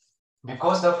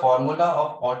 because the formula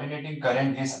of alternating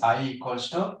current is I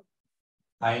equals to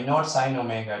I naught sine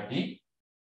omega t.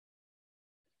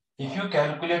 If you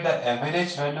calculate the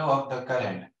average value of the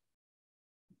current,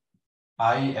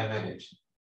 I average,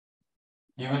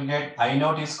 you will get I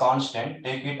naught is constant,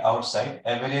 take it outside,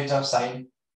 average of sine.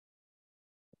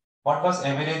 What was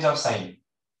average of sine?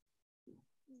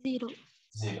 0.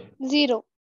 0. 0.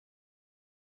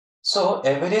 So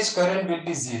average current will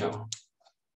be 0.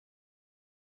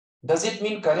 Does it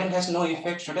mean current has no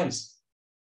effect, students?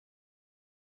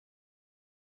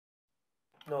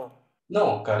 No.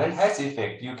 No, current has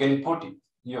effect. You can put,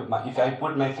 if I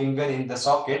put my finger in the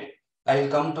socket, I will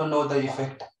come to know the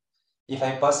effect. If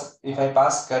I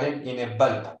pass current in a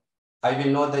bulb, I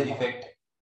will know the effect.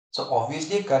 So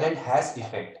obviously current has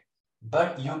effect,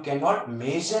 but you cannot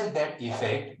measure that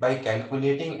effect by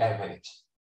calculating average.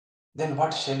 Then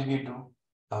what shall we do?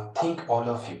 Now think, all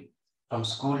of you, from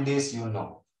school days you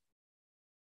know,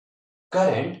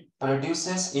 current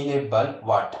produces in a bulb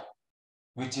what?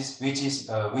 Which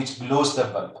glows the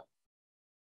bulb.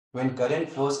 When current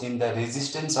flows in the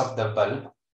resistance of the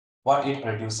bulb, what it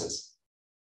produces?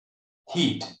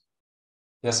 Heat.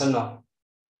 Yes or no?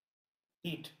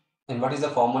 Heat. And what is the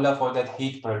formula for that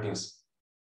heat produced?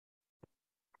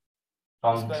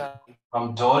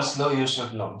 From Joule's law, you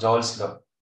should know. Joule's law.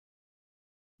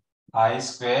 I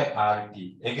square RT.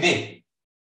 Agree?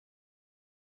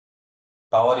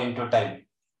 Power into time.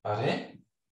 Array?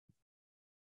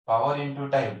 Power into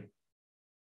time.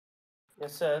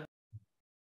 Yes, sir.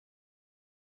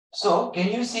 So,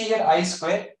 can you see here I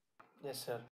square? Yes,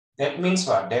 sir. That means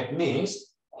what? That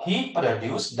means heat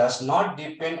produced does not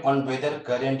depend on whether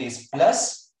current is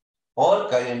plus or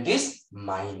current is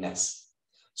minus.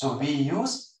 So, we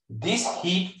use this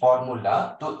heat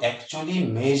formula to actually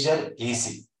measure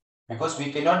AC, because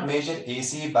we cannot measure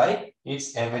AC by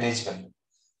its average value.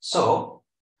 So,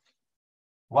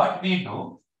 what we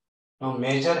do to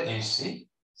measure AC,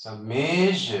 so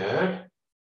measured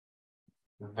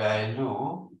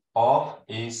value of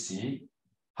AC,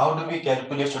 how do we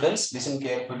calculate, students? Listen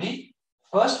carefully.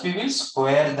 First, we will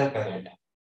square the current.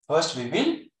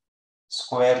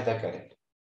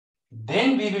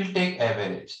 Then we will take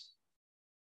average.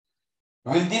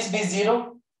 Will this be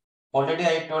 0? Already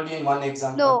I told you in one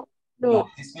example. No,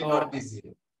 this will not be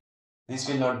 0. This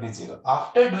will not be 0.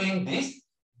 After doing this,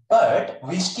 but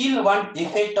we still want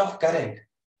effect of current.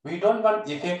 We don't want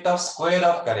effect of square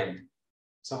of current.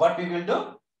 So what we will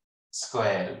do?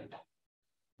 Square it.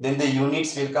 Then the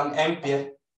units will come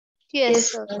ampere.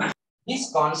 Yes, sir.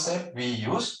 This concept we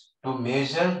use to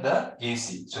measure the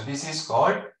AC. So this is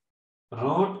called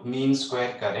root mean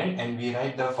square current, and we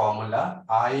write the formula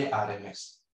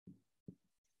IRMS.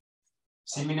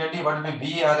 Similarly, what will be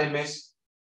VRMS?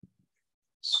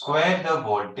 Square the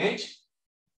voltage,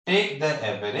 take the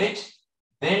average,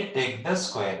 then take the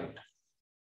square root.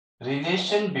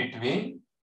 Relation between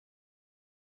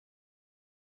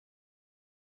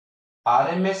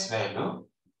RMS value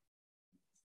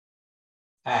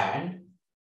and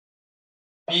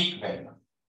peak value.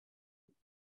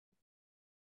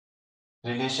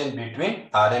 Relation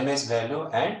between RMS value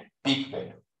and peak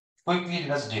value. Quickly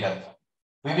let's derive.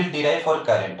 We will derive for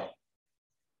current.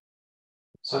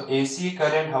 So AC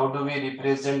current, how do we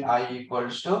represent? I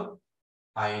equals to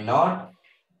I naught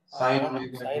sin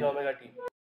omega t.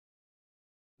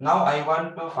 Now I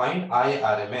want to find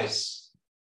IRMS.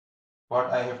 What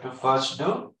I have to first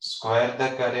do? Square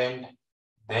the current,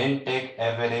 then take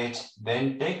average,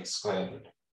 then take square root.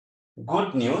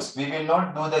 Good news, we will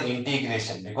not do the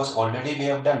integration because already we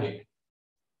have done it.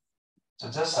 So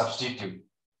just substitute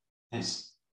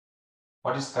this.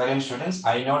 What is current, students?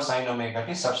 I naught sin omega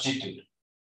t, substitute.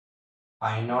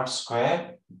 I naught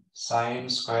square sin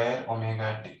square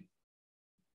omega t.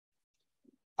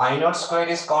 I naught square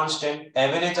is constant.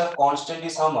 Average of constant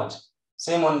is how much?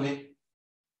 Same only.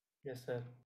 Yes, sir.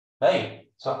 Right?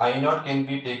 So I naught can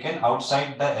be taken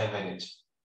outside the average.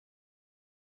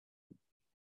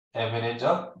 Average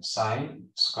of sin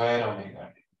square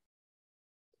omega t.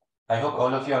 I hope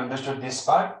all of you understood this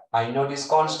part. I naught is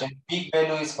constant. Peak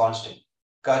value is constant.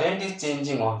 Current is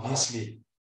changing, obviously.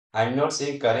 I'm not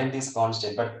saying current is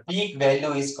constant, but peak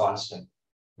value is constant.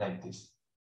 Like this.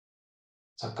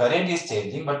 So current is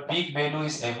changing, but peak value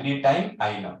is every time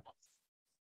I naught.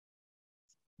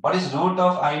 What is root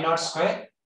of I naught square?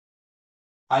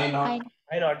 I naught.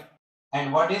 I naught.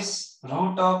 And what is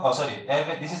root of, oh sorry,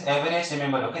 this is average,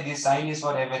 remember, okay, this sign is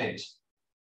for average.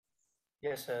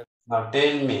 Yes, sir. Now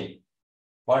tell me,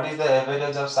 what is the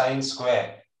average of sine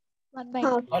square? 1 by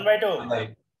 1 by 2.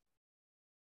 Right.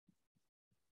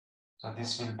 So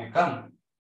this will become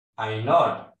I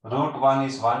naught, root 1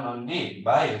 is 1 only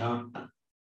by root 2.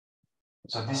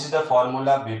 So this is the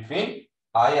formula between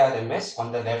IRMS.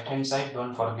 On the left hand side,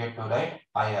 don't forget to write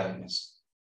IRMS.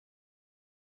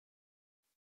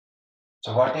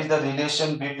 So what is the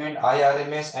relation between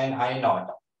IRMS and I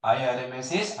naught?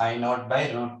 IRMS is I naught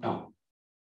by root 2.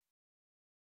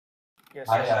 Yes,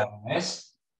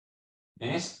 IRMS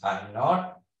is I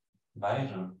naught by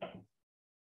root 2.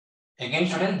 Again,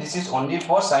 student, this is only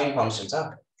for sine functions.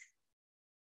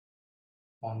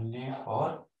 Only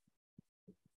for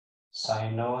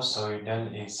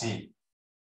sinusoidal AC.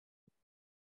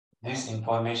 This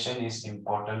information is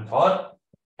important for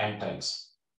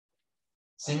entrance.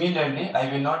 Similarly,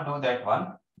 I will not do that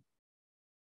one.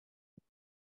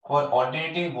 For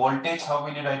alternating voltage, how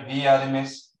will you write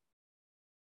VRMS?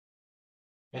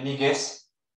 Any guess?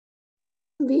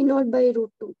 V naught by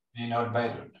root 2. V naught by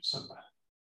root 2. Super.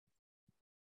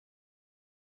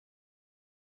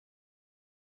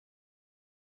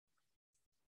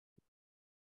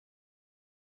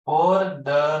 for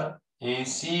the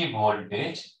AC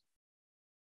voltage,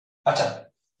 acha,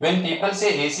 when people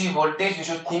say AC voltage, you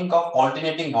should think of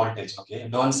alternating voltage, okay?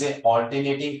 Don't say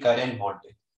alternating current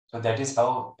voltage. So that is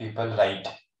how people write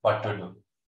what to do.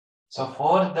 So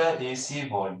for the AC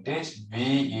voltage,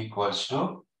 V equals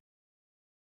to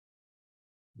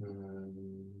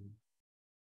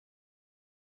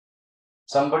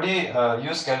somebody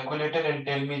use calculator and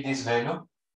tell me this value.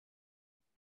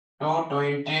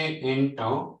 220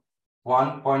 into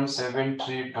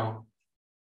 1.732.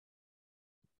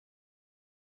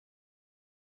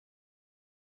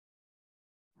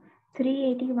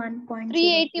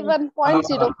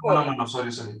 381.04. No,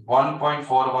 sorry.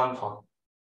 1.414.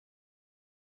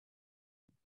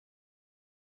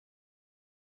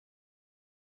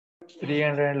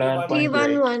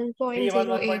 311.08.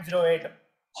 311.08.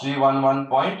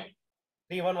 311.08.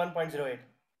 311.08.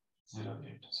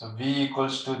 So V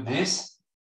equals to this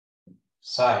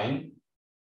sine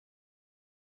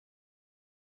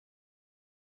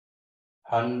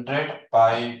 100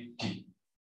 pi t,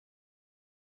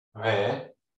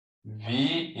 where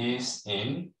V is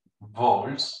in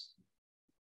volts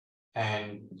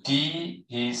and T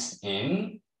is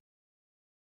in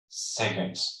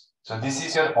seconds. So this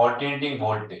is your alternating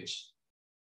voltage.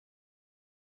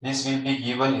 This will be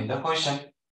given in the question.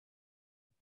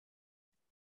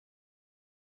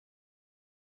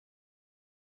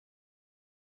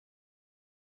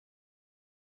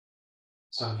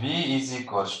 So V is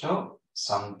equals to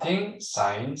something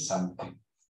sine something.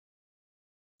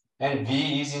 And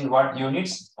V is in what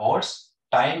units? Volts.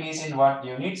 Time is in what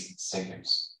units?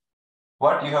 Seconds.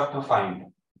 What you have to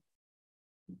find?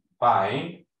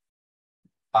 Find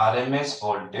RMS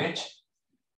voltage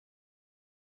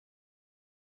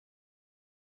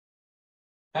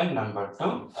and number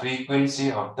 2,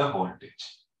 frequency of the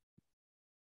voltage.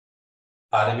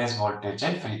 RMS voltage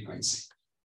and frequency.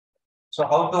 So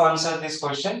how to answer this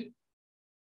question?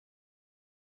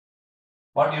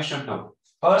 What you should do?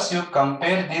 First, you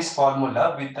compare this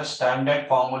formula with the standard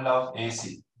formula of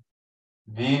AC.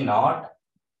 V naught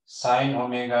sine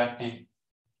omega t.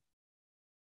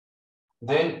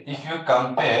 Then if you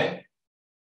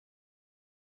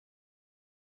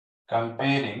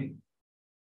comparing,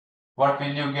 what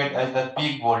will you get as the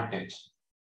peak voltage?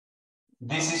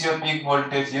 This is your peak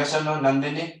voltage, yes or no,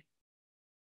 Nandini?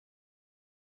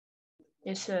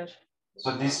 Yes, sir.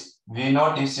 So this V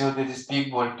naught is your this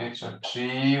peak voltage, so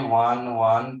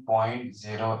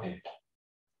 311.08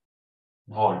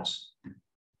 volts.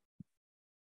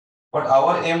 But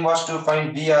our aim was to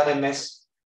find VRMS.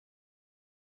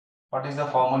 What is the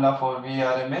formula for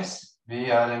VRMS?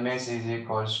 VRMS is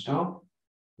equals to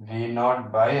V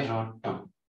naught by root 2.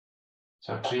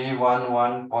 So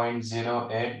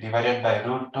 311.08 divided by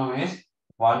root 2 is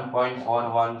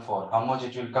 1.414. How much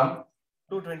it will come?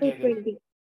 220 again. 220.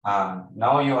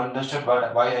 Now you understood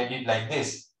why I did like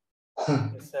this.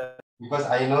 Yes, sir. Because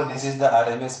I know this is the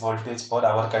RMS voltage for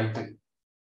our country.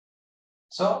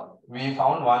 So we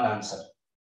found one answer,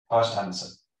 first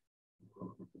answer.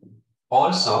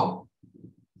 Also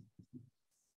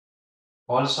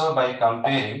by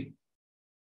comparing,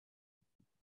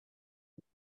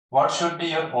 what should be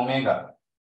your omega?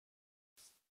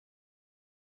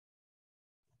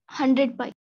 100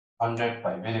 pi. 100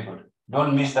 pi, very good.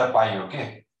 Don't miss the pi,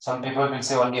 okay? Some people will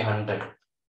say only 100.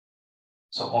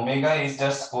 So omega is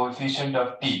just coefficient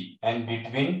of t and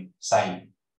between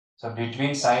sine. So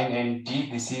between sine and t,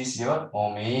 this is your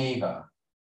omega.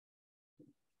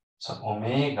 So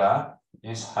omega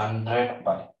is 100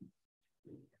 pi.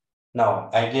 Now,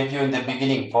 I gave you in the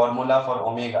beginning formula for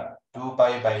omega, 2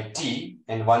 pi by t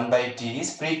and 1 by t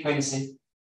is frequency.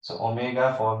 So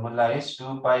omega formula is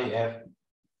 2 pi f.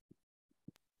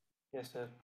 Yes, sir.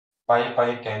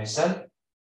 Pi cancel.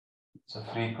 So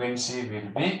frequency will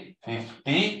be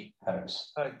 50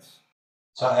 hertz.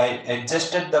 So I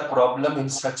adjusted the problem in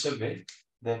such a way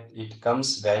that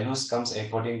values comes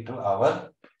according to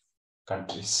our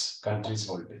country's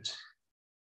voltage.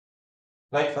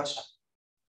 Right, first.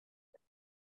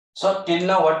 So till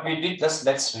now what we did,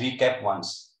 let's recap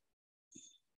once.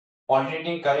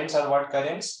 Alternating currents are what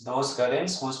currents? Those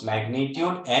currents whose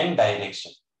magnitude and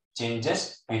direction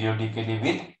changes periodically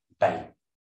with time.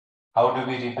 How do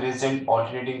we represent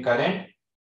alternating current?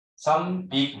 Some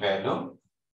peak value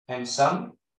and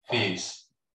some phase.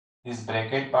 This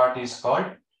bracket part is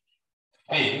called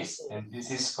phase and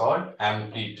this is called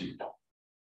amplitude.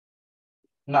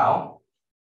 Now,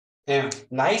 a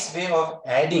nice way of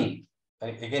adding,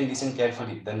 again listen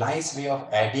carefully, the nice way of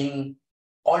adding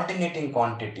alternating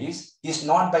quantities is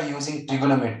not by using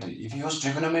trigonometry. If you use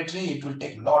trigonometry, it will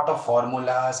take a lot of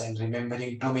formulas and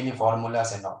remembering too many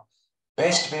formulas and all.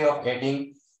 Best way of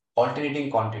adding alternating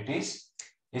quantities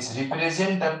is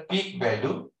represent the peak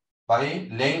value by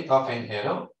length of an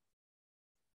arrow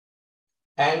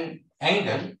and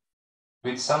angle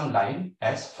with some line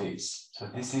as phase. So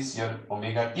this is your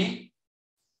omega t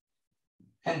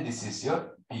and this is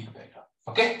your peak value.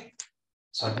 Okay.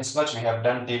 So this much we have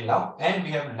done till now, and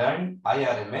we have learned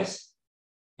IRMS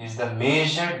is the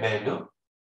measured value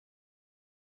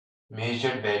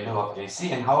of AC,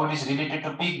 and how it is related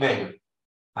to peak value,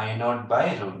 I naught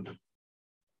by root 2.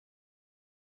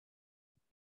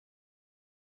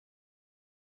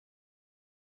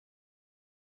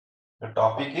 The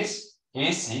topic is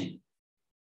AC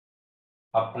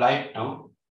applied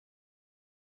to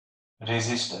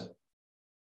resistor.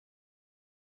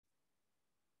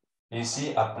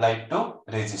 AC applied to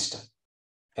resistor.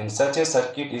 And such a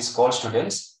circuit is called,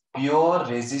 students, pure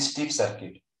resistive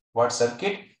circuit. What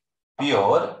circuit?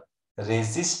 Pure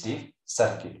resistive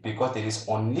circuit, because there is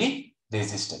only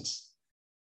resistance.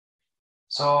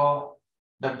 So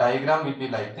the diagram will be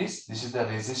like this. This is the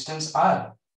resistance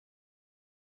R.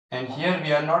 And here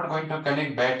we are not going to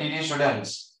connect battery,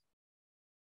 students.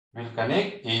 We'll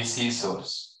connect AC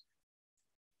source.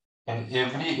 And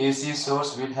every AC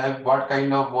source will have what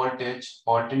kind of voltage?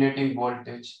 Alternating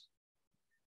voltage.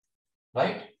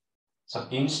 Right? So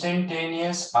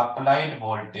instantaneous applied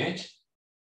voltage.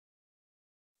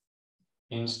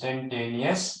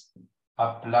 Instantaneous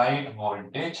applied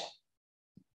voltage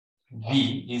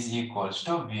V is equals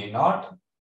to V naught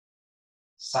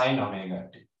sine omega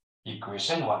t.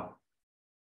 Equation 1.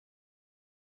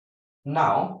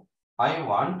 Now I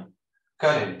want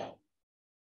current.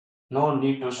 No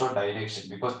need to show direction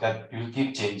because that will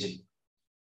keep changing.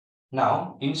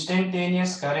 Now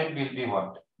instantaneous current will be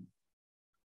what?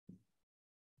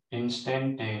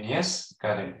 Instantaneous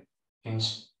current.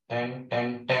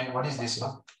 What is this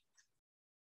now?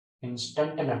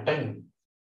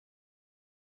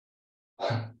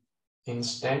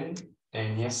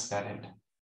 Instantaneous current.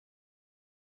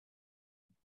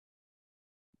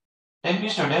 Tell me,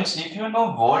 students, if you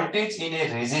know voltage in a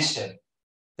resistor,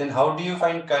 then how do you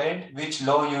find current? Which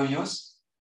law you use?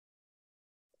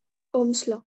 Ohm's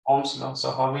law. Ohm's law.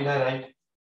 So how will I write?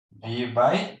 V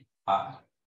by R.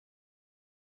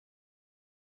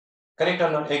 Correct or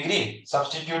not? Agree?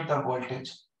 Substitute the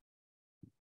voltage.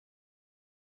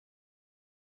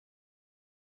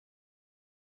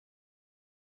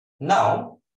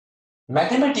 Now,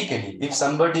 mathematically, if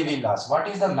somebody will ask, what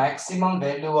is the maximum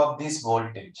value of this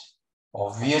voltage?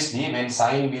 Obviously, when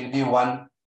sign will be 1.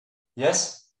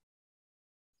 Yes?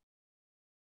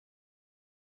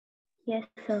 Yes,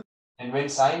 sir. And when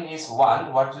sign is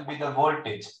 1, what will be the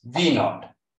voltage? V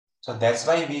naught. So that's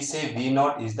why we say V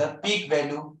naught is the peak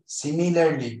value.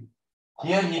 Similarly,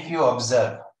 here if you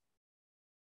observe,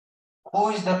 who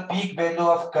is the peak value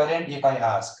of current if I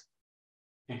ask?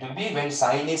 It will be when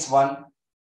sign is 1.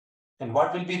 And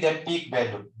what will be that peak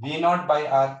value? V naught by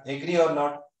R. Agree or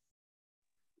not?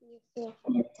 Yes,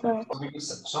 sir.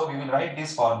 So we will write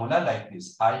this formula like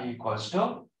this. I equals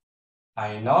to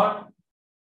I naught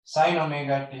sine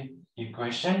omega t.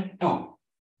 Equation 2.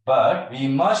 But we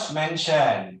must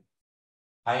mention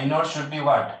I naught should be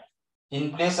what?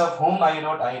 In place of whom I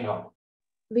wrote I naught?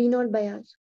 V naught by R.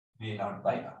 V naught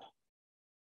by R.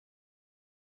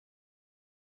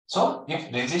 So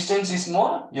if resistance is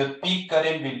more, your peak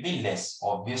current will be less,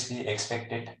 obviously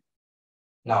expected.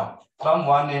 Now from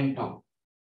 1 and 2,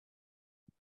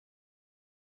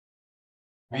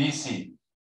 we see.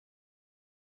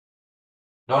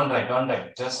 Don't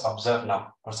write, just observe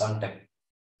now for some time.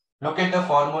 Look at the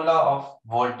formula of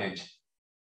voltage.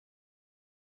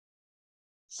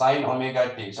 Sine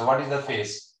omega t. So what is the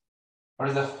phase? What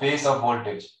is the phase of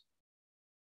voltage?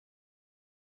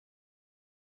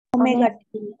 Omega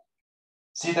t.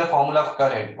 See the formula of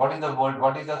current. What is the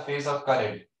What is the phase of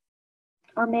current?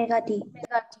 Omega t.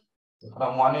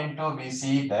 From 1 and 2, we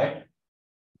see that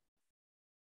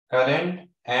current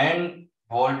and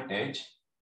voltage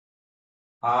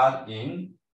are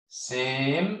in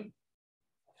same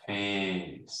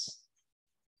phase.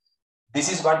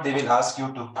 This is what they will ask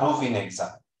you to prove in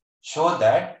exam. Show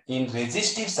that in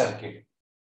resistive circuit,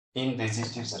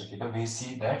 we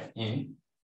see that in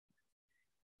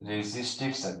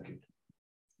resistive circuit.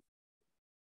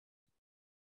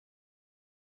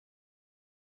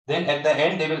 Then at the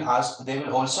end, they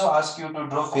will also ask you to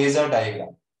draw phasor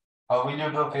diagram. How will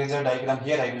you draw phasor diagram?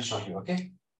 Here I will show you,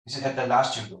 okay? This is at the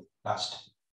last you do,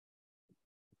 last.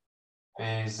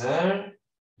 Phasor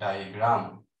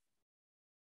diagram.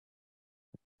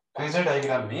 Phasor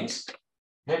diagram means,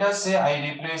 let us say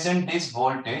I represent this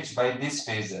voltage by this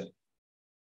phasor.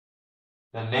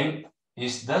 The length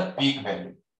is the peak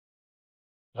value,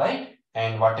 right?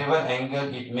 And whatever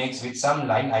angle it makes with some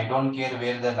line, I don't care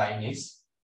where the line is,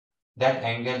 that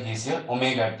angle is your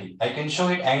omega t. I can show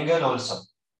it angle also.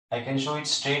 I can show it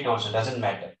straight also, doesn't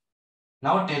matter.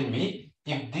 Now tell me,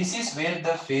 if this is where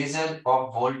the phasor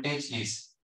of voltage is,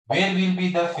 where will be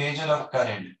the phasor of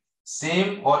current?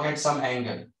 Same or at some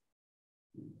angle?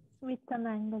 With some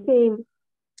angle. Same.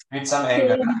 With some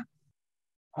angle.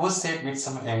 Who said with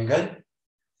some angle?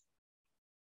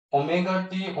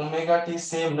 Omega t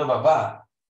same, no baba.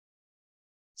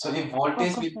 So if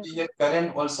voltage will be here,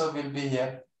 current also will be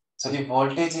here. So if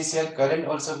voltage is here, current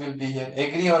also will be here.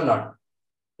 Agree or not?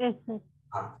 Yes, sir.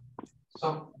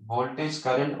 So voltage,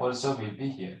 current also will be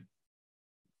here.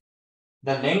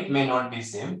 The length may not be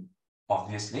same,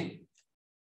 obviously.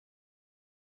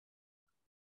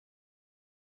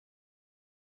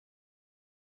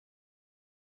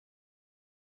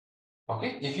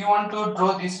 Okay, if you want to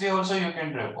draw this way also, you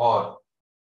can draw, or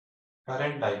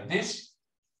current like this,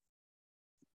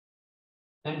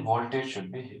 then voltage should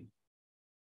be here.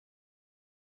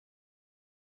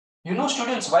 You know,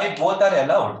 students, why both are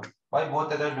allowed? Why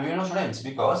both are allowed? Do you know, students?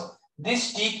 Because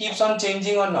this t keeps on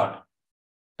changing or not?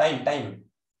 Time.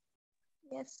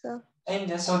 Yes, sir.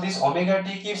 Changes. So this omega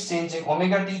t keeps changing.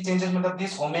 Omega t changes, but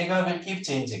this omega will keep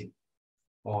changing.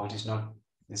 Oh, it is not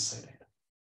this side.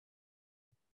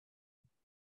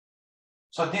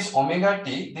 So this omega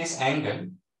t, this angle,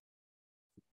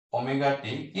 omega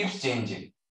t keeps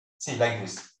changing. See, like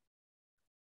this.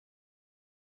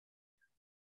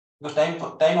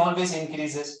 Because time always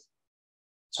increases.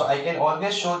 So I can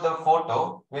always show the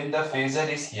photo when the phasor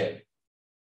is here.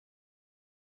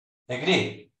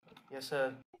 Agree? Yes,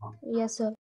 sir. Yes,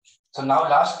 sir. So now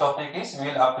last topic is we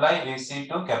will apply AC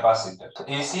to capacitor. So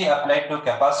AC applied to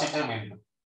capacitor will do.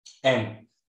 And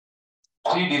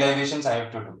 3 derivations I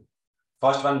have to do.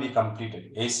 First one we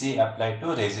completed. AC applied to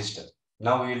resistor.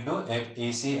 Now we will do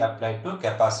AC applied to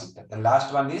capacitor. The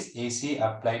last one is AC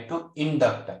applied to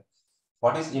inductor.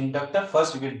 What is inductor?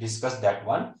 First we will discuss that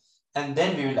one and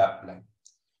then we will apply.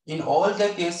 In all the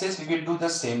cases we will do the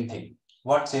same thing.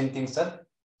 What same thing, sir?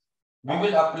 We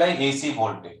will apply AC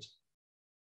voltage.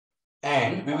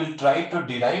 And we will try to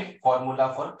derive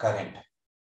formula for current.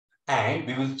 And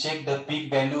we will check the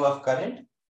peak value of current.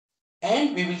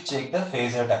 And we will check the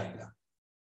phasor diagram.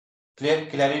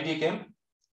 Clarity came?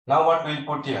 Now what we will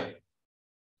put here?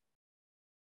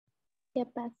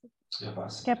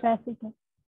 Capacitor.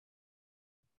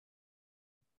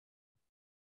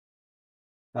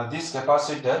 Now this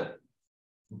capacitor,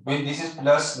 when this is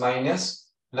plus minus,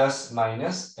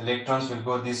 electrons will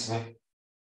go this way.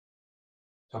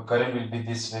 So current will be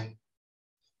this way.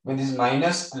 When this is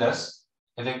minus plus,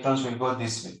 electrons will go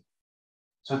this way.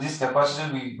 So this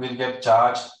capacitor we will get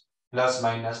charged plus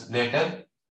minus, later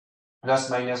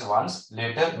plus minus once,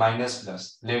 later minus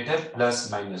plus, later plus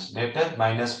minus, later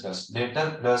minus plus,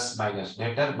 later plus minus,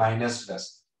 later minus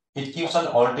plus. It keeps on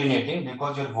alternating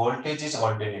because your voltage is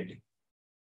alternating.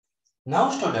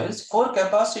 Now students, for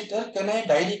capacitor, can I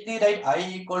directly write I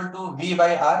equal to V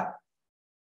by R?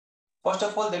 First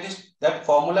of all, that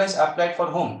formula is applied for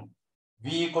whom?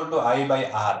 V equal to I by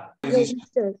R.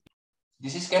 Resistors.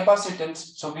 This is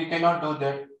capacitance, so we cannot do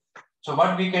that. So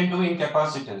what we can do in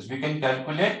capacitance? We can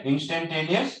calculate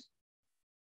instantaneous.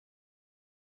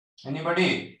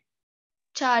 Anybody?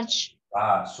 Charge.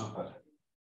 Ah, super.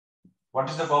 What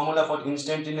is the formula for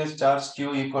instantaneous charge?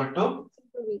 Q equal to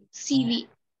CV.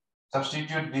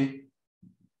 Substitute V.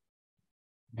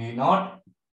 V naught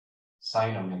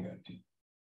sine omega t.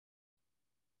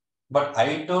 But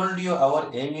I told you our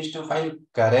aim is to find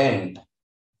current.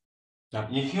 Now,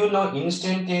 if you know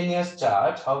instantaneous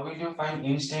charge, how will you find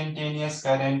instantaneous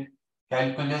current?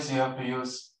 Calculus you have to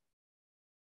use.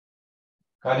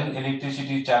 Current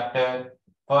electricity chapter.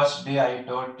 First day I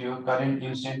taught you current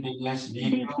instantaneous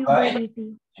dq by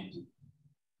dt.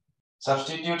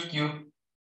 Substitute Q.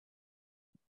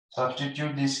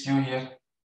 Substitute this Q here.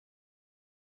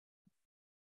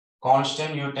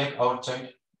 Constant you take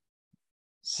outside.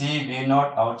 C V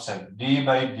naught outside. D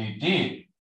by dt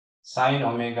sine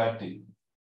omega t.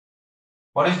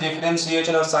 What is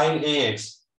differentiation of sine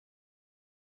AX?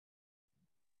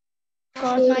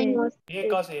 Cos minus. A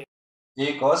cos A.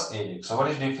 A cos AX. So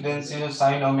what is differentiation of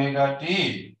sine omega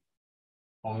t?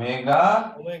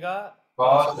 Omega Omega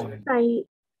cos omega. omega. Sine.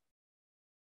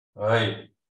 Right.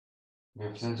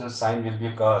 Differentiation of sine will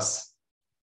be cos.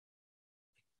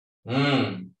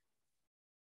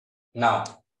 Now,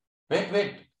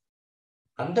 wait.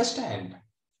 Understand.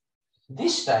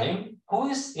 This time, Who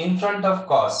is in front of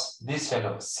cos? This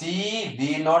fellow, C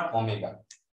V naught omega.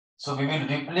 So we will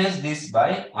replace this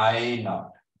by I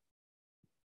naught.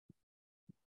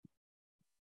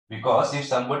 Because if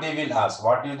somebody will ask,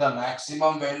 what is the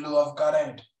maximum value of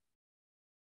current?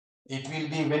 It will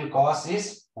be when cos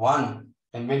is 1.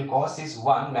 And when cos is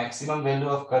 1, maximum value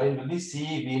of current will be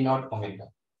C V naught omega.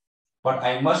 But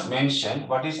I must mention,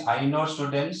 what is I naught,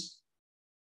 students?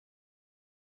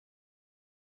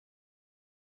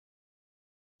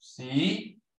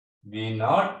 C V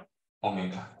naught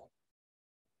omega.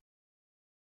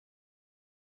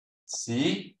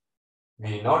 C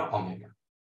V naught omega.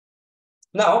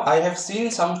 Now, I have seen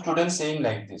some students saying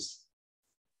like this.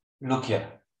 Look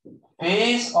here.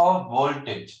 Phase of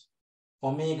voltage,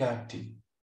 omega t.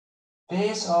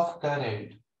 Phase of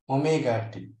current, omega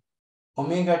t.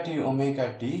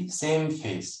 Omega t, same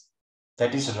phase.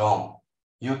 That is wrong.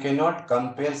 You cannot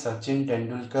compare Sachin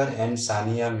Tendulkar and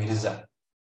Sania Mirza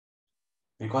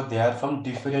because they are from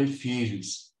different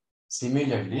fields.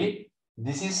 Similarly,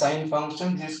 this is sine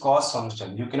function, this is cos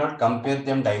function. You cannot compare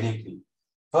them directly.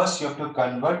 First, you have to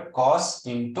convert cos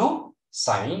into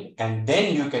sine and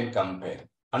then you can compare.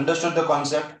 Understood the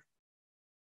concept?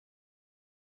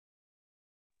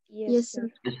 Yes, sir.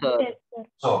 Yes, sir.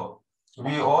 So,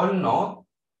 we all know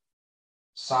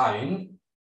sine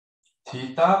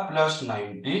theta plus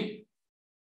 90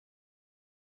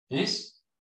 is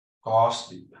cos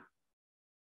theta.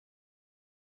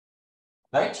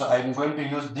 Right? So, I am going to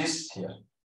use this here.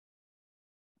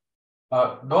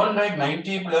 Don't write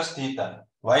 90 plus theta.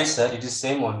 Why, sir? It is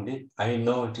same only. I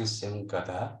know it is same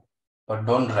kada, but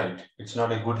don't write. It's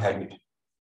not a good habit.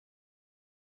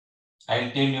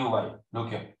 I'll tell you why. Look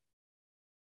here.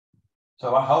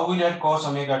 So, how will you add cos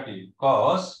omega t?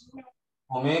 Cos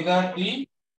omega t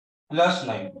plus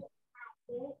 90.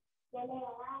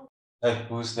 Hey,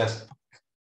 who is this?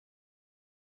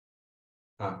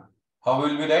 How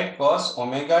will we write cos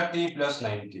omega t plus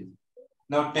 90?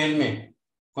 Now tell me,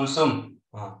 Kulsum.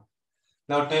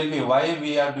 Now tell me why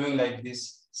we are doing like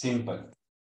this. Simple.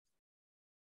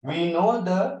 We know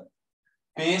the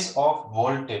phase of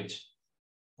voltage.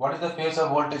 What is the phase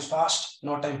of voltage? Fast,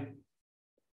 no time.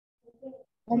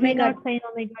 Omega sin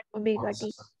omega. Omega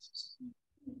t.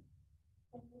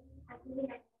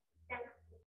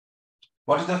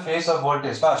 What is the phase of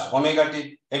voltage? Fast, omega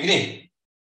t. Agree?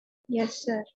 Yes,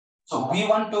 sir. So we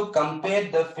want to compare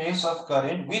the phase of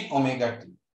current with omega t.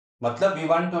 Matlab we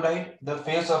want to write the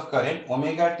phase of current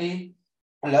omega t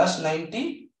plus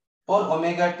 90 or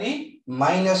omega t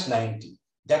minus 90.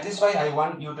 That is why I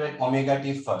want you to write omega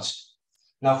t first.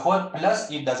 Now for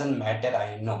plus it doesn't matter,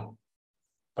 I know.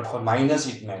 But for minus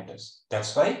it matters.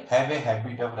 That's why have a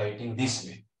habit of writing this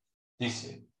way. This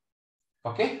way.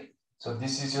 Okay? So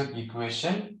this is your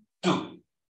equation 2.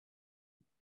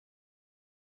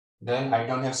 Then I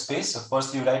don't have space. So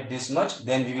first you write this much,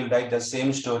 then we will write the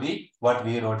same story what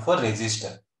we wrote for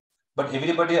resistor. But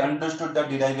everybody understood the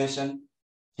derivation.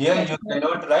 Here you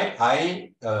cannot write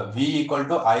V equal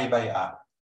to I by R.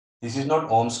 This is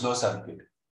not Ohm's law circuit.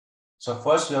 So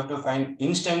first you have to find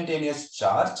instantaneous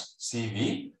charge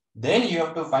CV, then you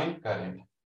have to find current.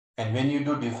 And when you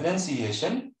do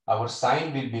differentiation, our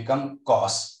sign will become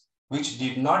cos, which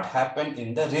did not happen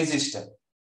in the resistor.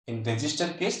 In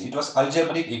resistor case, it was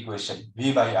algebraic equation,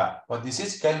 V by R. But this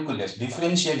is calculus,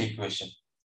 differential equation.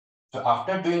 So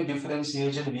after doing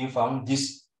differentiation, we found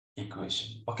this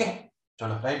equation. Okay, so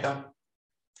write down.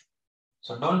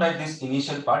 So don't write this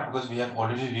initial part because we have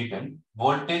already written.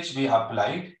 Voltage we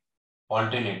applied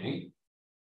alternating.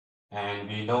 And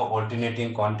we know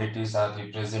alternating quantities are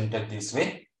represented this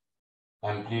way.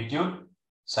 Amplitude,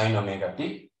 sine omega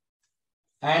t.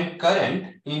 And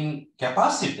current in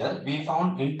capacitor, we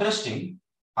found interesting,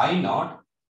 I naught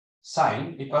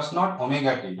sine, it was not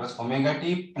omega t, it was omega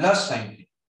t plus 90.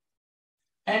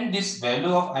 And this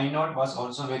value of I naught was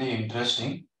also very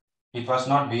interesting. It was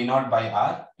not V naught by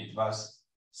R, it was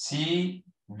C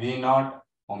V naught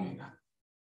omega.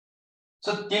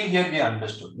 So till here we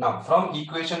understood. Now from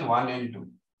equation 1 and 2.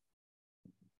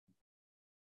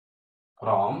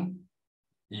 From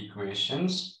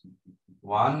equations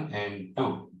 1 and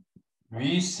 2,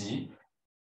 we see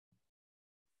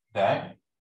that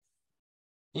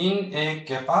in a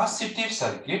capacitive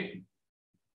circuit,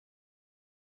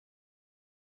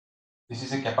 this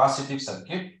is a capacitive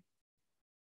circuit.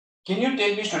 Can you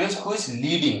tell me, students, who is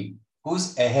leading, who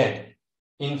is ahead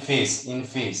in phase,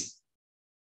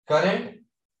 current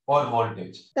or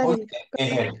voltage? Who is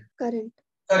ahead? Current.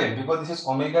 Current, because this is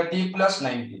omega t plus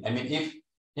 90. I mean,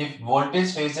 if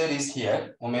voltage phasor is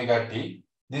here, omega t,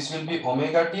 this will be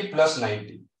omega t plus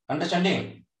 90.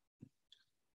 Understanding?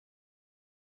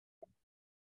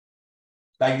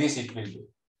 Like this it will do.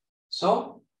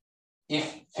 So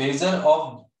if phasor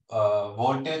of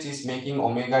voltage is making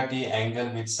omega t angle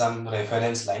with some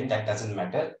reference line, that doesn't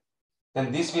matter,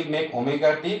 then this will make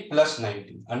omega t plus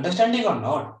 90. Understanding or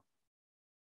not?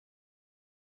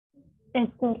 Yes,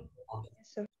 sir. Yes,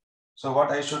 sir. So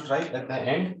what I should write at the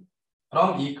end?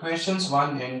 From equations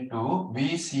 1 and 2,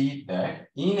 we see that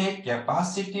in a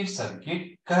capacitive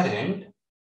circuit, current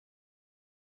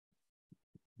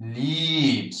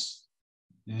leads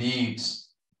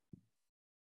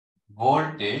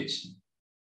voltage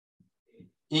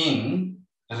in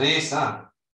race.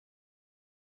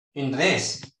 In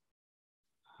race?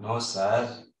 No,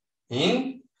 sir.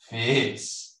 In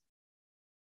phase.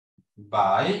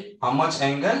 By how much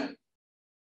angle?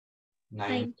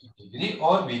 90 degree,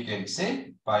 or we can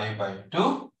say pi by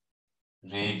 2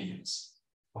 radians.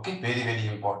 Okay, very, very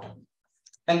important.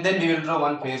 And then we will draw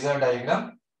one phasor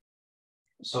diagram.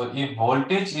 So if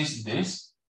voltage is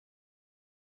this,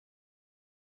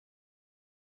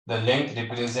 the length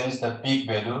represents the peak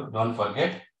value. Don't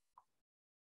forget,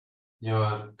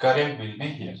 your current will be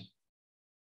here.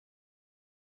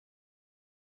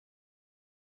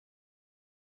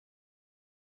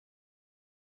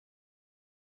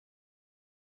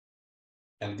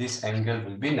 And this angle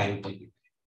will be 90 degree.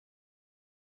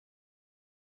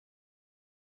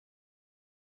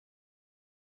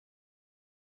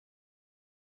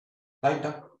 Right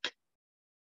now.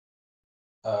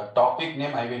 Topic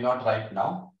name I will not write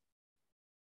now.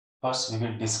 First we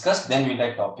will discuss, then we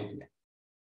write topic name.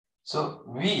 So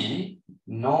we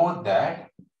know that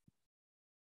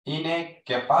in a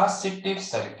capacitive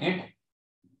circuit,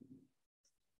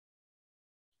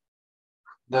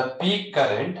 the peak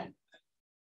current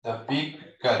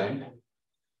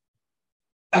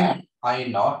I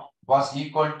naught was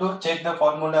equal to, check the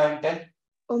formula and tell.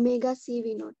 Omega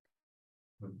CV naught.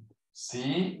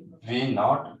 C V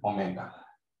naught omega.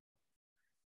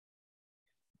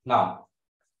 Now,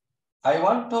 I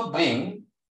want to bring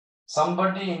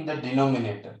somebody in the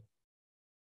denominator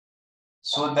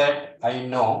so that I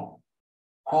know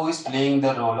who is playing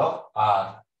the role of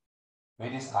R.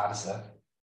 Where is R, sir?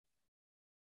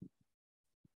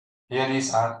 Here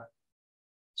is R.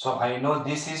 So I know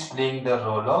this is playing the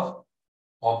role of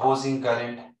opposing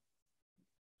current.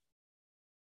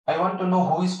 I want to know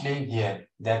who is playing here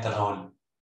that role.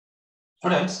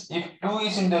 Students, if 2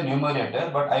 is in the numerator,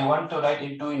 but I want to write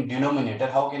it 2 in denominator,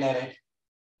 how can I write?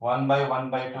 1 by 1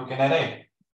 by 2, can I write?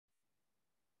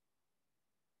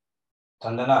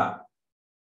 Chandana?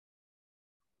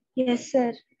 Yes,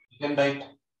 sir. You can write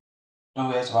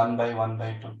 2 as 1 by 1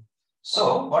 by 2.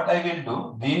 So what I will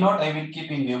do, V naught I will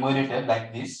keep in numerator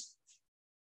like this.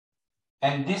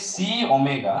 And this C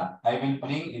omega I will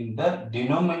bring in the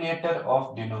denominator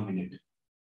of denominator.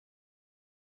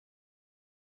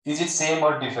 Is it same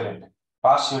or different?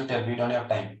 Pass your tell, we don't have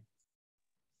time.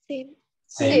 Same.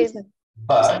 Same. Sir.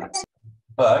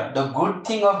 But the good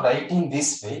thing of writing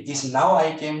this way is now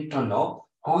I came to know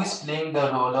who is playing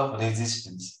the role of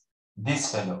resistance.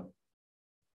 This fellow.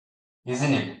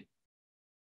 Isn't it?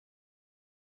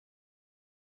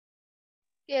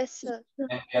 Yes, sir.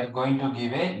 And we are going to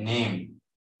give a name.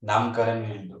 Namkaran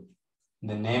will do.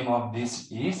 The name of this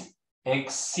is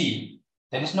XC.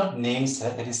 That is not name, sir.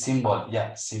 That is symbol.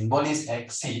 Yeah, symbol is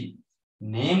XC.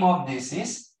 Name of this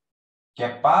is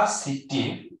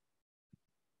capacitive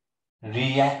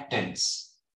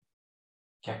reactance.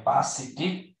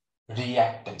 Capacitive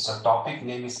reactance. So topic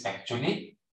name is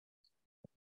actually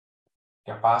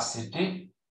capacitive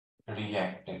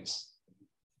reactance.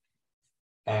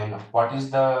 And what is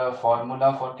the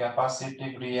formula for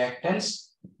capacitive reactance?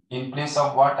 In place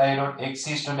of what I wrote,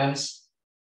 XC, students,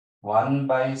 1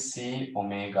 by C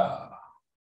omega.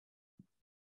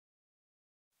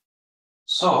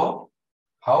 So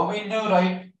how will you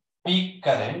write peak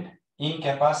current in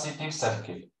capacitive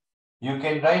circuit? You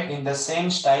can write in the same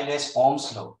style as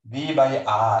Ohm's law, V by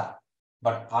R,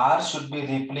 but R should be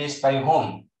replaced by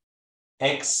whom?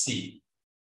 XC.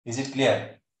 Is it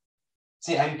clear?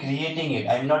 See, I'm creating it.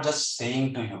 I'm not just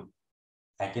saying to you.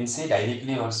 I can say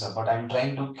directly also, but I'm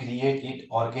trying to create it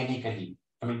organically.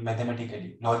 I mean,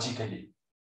 mathematically, logically.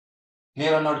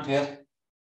 Clear or not clear?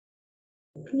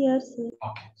 Yes, sir.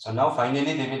 Okay. So now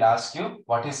finally they will ask you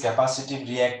what is capacitive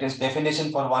reactance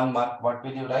definition for 1 mark. What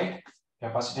will you write?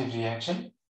 Capacitive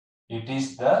reaction. It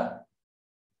is the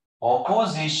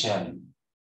opposition.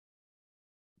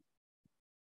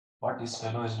 What this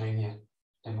fellow is doing here?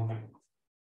 Remove it.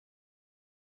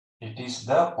 It is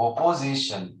the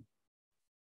opposition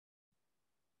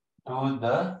to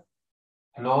the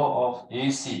flow of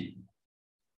AC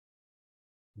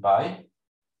by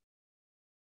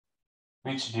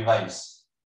which device?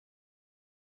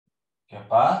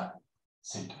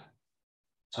 capacitor.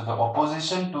 So the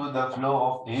opposition to the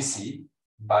flow of AC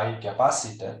by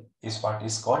capacitor is what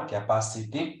is called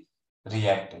capacitive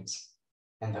reactance.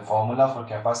 And the formula for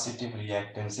capacitive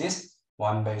reactance is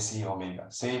 1 by C omega.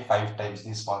 Say 5 times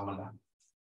this formula.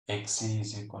 Xc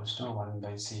is equals to 1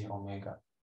 by C omega.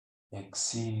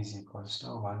 Xc is equals to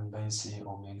 1 by C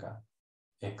omega.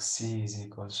 Xc is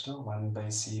equals to 1 by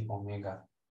C omega.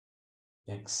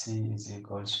 Xc is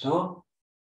equals to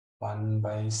 1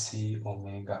 by C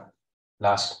omega.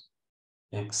 Last.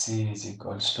 Xc is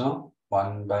equals to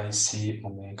 1 by C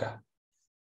omega.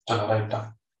 So write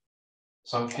down.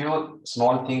 Some few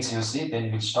small things you see,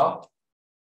 then we'll stop.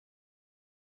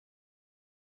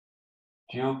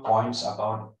 Few points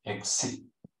about Xc.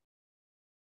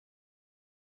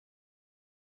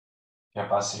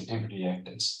 Capacitive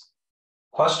reactance.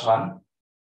 First one,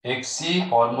 Xc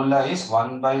formula is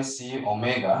 1 by C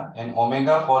omega, and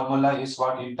omega formula is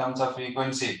what in terms of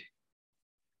frequency?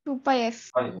 2 pi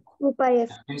f. 2 pi f.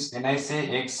 Means when I say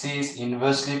Xc is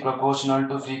inversely proportional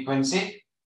to frequency,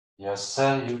 yes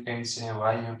sir, you can say.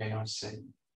 Why you cannot say?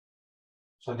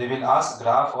 So they will ask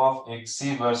graph of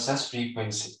Xc versus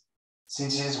frequency.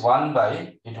 Since it is 1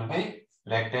 by, it will be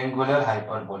rectangular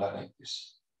hyperbola like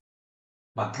this.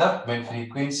 Matlab, when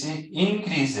frequency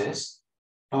increases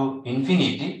to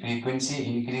infinity,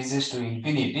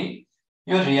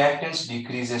 your reactance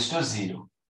decreases to 0.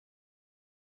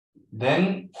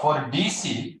 Then for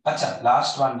DC,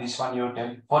 last one, this one you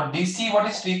tell. For DC, what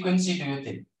is frequency do you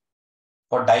think?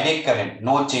 For direct current,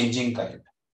 no changing current.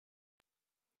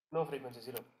 No frequency,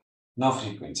 0. No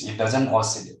frequency, it doesn't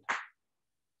oscillate.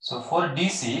 So for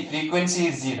DC, frequency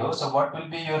is 0. So what will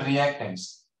be your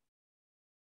reactance?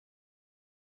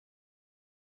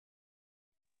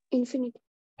 Infinity.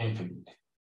 Infinity.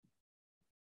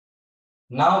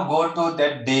 Now go to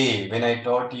that day when I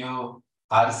taught you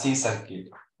RC circuit.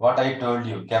 What I told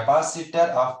you, capacitor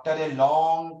after a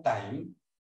long time,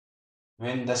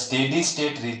 when the steady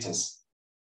state reaches,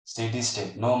 steady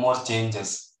state, no more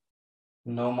changes,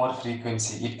 no more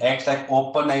frequency. It acts like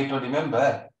open eye,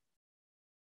 remember?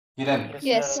 Kiran?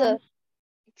 Yes, sir.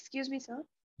 Excuse me, sir.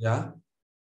 Yeah.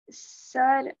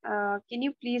 Sir, can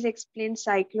you please explain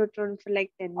cyclotron for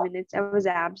like 10 minutes? I was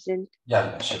absent.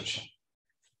 Yeah, sure.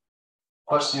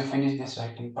 First, you finish this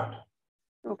writing part.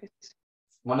 Okay.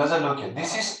 Munazal, okay.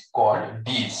 This is called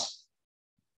Ds.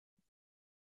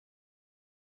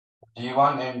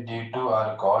 D1 and D2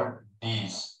 are called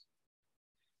Ds.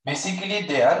 Basically,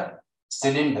 they are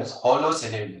cylinders, hollow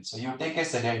cylinders. So you take a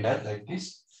cylinder like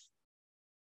this.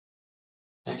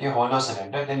 Take a hollow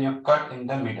cylinder, then you cut in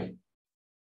the middle.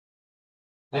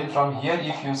 Then from here,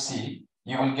 if you see,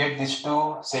 you will get these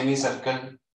two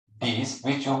semicircle Ds,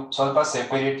 which you solve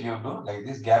separate you do, like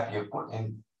this gap you put,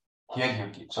 and here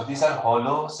you keep. So these are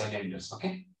hollow cylinders,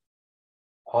 okay?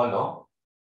 Hollow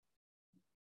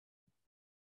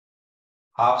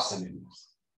half cylinders.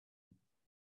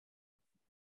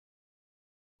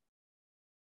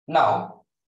 Now,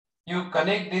 you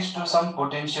connect this to some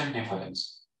potential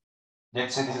difference.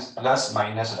 Let's say this is plus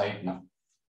minus right now.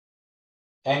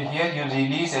 And here you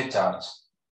release a charge.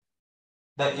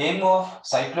 The aim of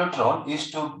cyclotron is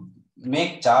to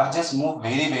make charges move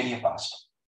very, very fast.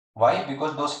 Why?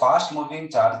 Because those fast moving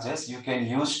charges you can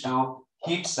use to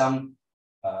heat some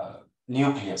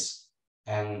nucleus.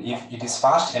 And if it is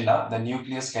fast enough, the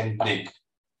nucleus can break.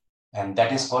 And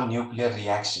that is called nuclear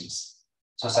reactions.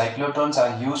 So cyclotrons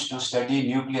are used to study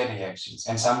nuclear reactions.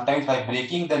 And sometimes by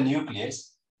breaking the nucleus,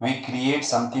 we create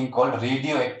something called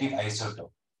radioactive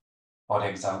isotope. For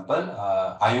example,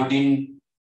 iodine,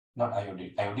 not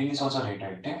iodine. Iodine is also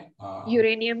radioactive.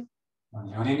 Uranium.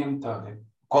 Uranium,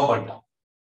 cobalt.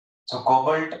 So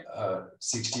cobalt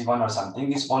 61 or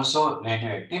something is also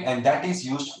radioactive, and that is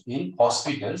used in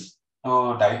hospitals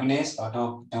to diagnose or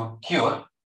to cure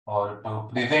or to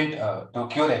prevent, to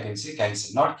cure, I can say,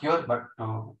 cancer. Not cure, but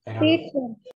to, I don't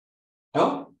know.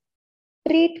 To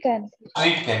Treat cancer.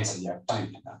 treat cancer, yeah,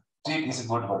 treat. Treat is a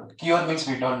good word. Cure means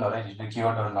we don't know, right? If we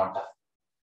cured or not.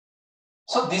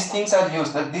 So these things are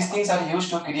used. These things are used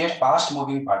to create fast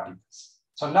moving particles.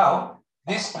 So now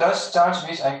this plus charge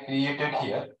which I created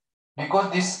here,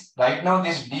 because this right now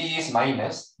this D is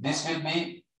minus, this will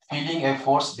be feeling a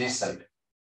force this side.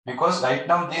 Because right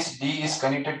now this D is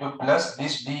connected to plus,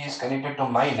 this D is connected to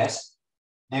minus,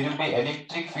 there will be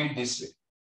electric field this way.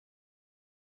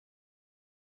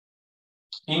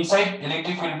 Inside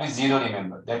electric field will be 0,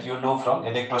 remember that you know from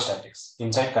electrostatics.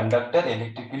 Inside conductor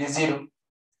electric field is 0.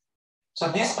 So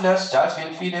this plus charge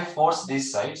will feel a force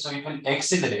this side, so it will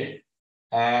accelerate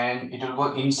and it will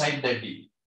go inside the D.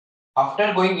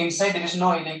 After going inside, there is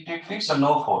no electric field, so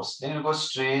no force. Then you go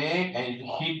straight and it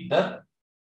hit the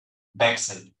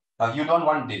backside. Now you don't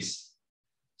want this.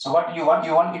 So what you want?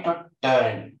 You want it to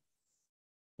turn.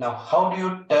 Now, how do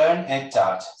you turn a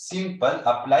charge? Simple,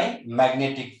 apply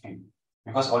magnetic field.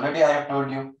 Because already I have told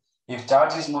you, if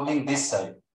charge is moving this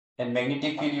side and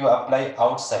magnetic field you apply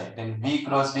outside, then V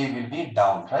cross B will be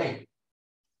down, right?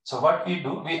 So what we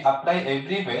do, we apply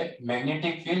everywhere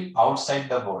magnetic field outside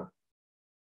the board.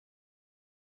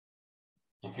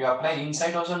 If you apply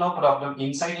inside also, no problem.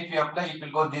 Inside, if you apply, it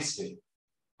will go this way.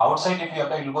 Outside, if you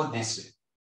apply, it will go this way.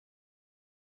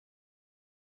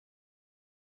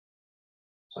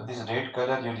 So this red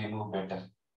color you remove better.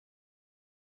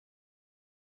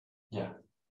 Yeah.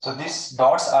 So these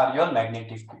dots are your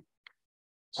magnetic field.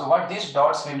 So what these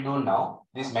dots will do now,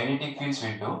 these magnetic fields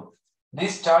will do,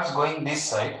 this charge going this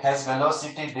side has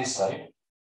velocity this side.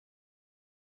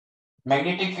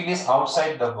 Magnetic field is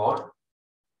outside the board.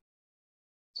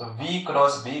 So V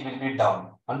cross B will be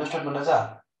down. Understood,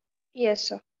 Manaja? Yes,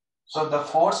 sir. So the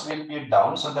force will be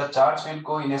down. So the charge will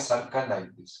go in a circle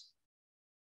like this.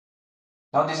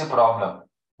 Now this is a problem.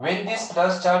 When this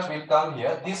plus charge will come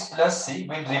here, this plus C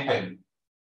will repel.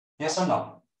 Yes or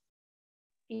no?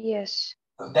 Yes.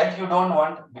 That you don't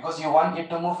want because you want it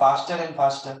to move faster and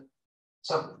faster.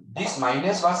 So this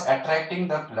minus was attracting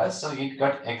the plus, so it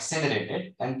got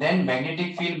accelerated and then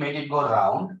magnetic field made it go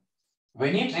round.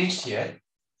 When it reached here,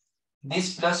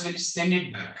 this plus will send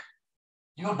it back.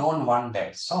 You don't want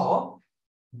that. So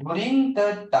during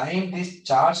the time this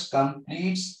charge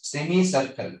completes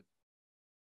semicircle,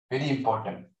 very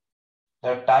important,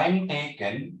 the time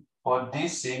taken for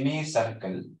this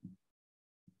semicircle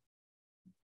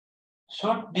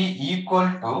should be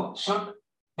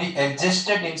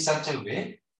adjusted in such a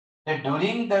way that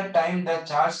during the time the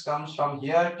charge comes from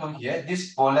here to here,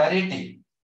 this polarity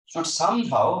should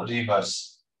somehow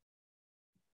reverse.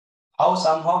 How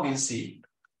somehow we'll see.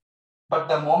 But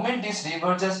the moment this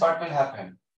reverses, what will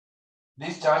happen?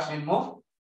 This charge will move.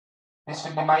 This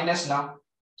will be minus now.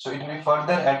 So it will be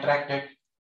further attracted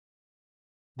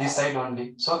this side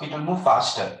only. So it will move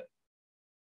faster.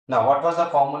 Now, what was the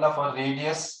formula for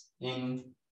radius in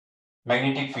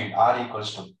magnetic field? R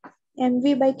equals to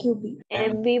mv by qb.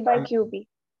 MV by QB.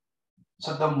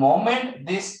 So the moment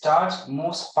this charge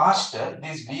moves faster,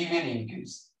 this V will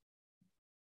increase.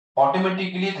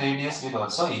 Automatically, radius will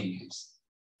also increase.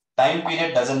 Time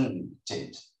period doesn't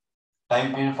change.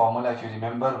 Time period formula, if you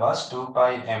remember, was 2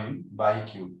 pi m by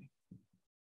q.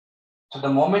 So the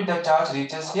moment the charge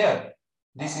reaches here,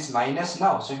 this is minus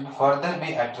now. So it will further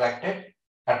be attracted.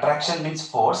 Attraction means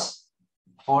force.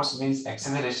 Force means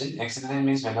acceleration. Acceleration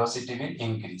means velocity will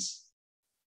increase.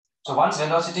 So once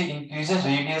velocity increases,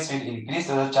 radius will increase.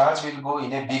 So the charge will go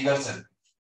in a bigger circle.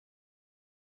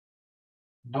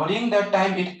 During that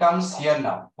time, it comes here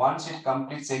now. Once it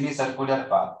completes semicircular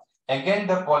path, again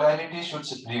the polarity should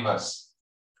reverse.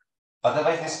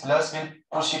 Otherwise, this plus will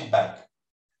push it back.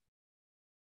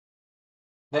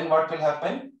 Then what will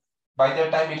happen? By the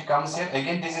time it comes here,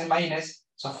 again this is minus.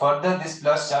 So further this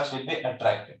plus charge will be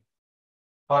attracted.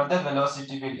 Further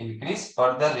velocity will increase,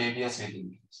 further radius will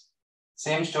increase.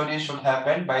 Same story should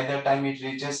happen by the time it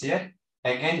reaches here,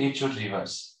 again it should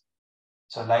reverse.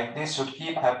 So like this should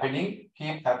keep happening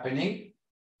till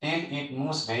it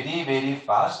moves very, very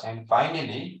fast and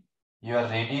finally you are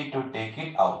ready to take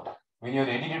it out. When you're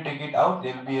ready to take it out,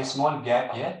 there will be a small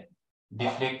gap here.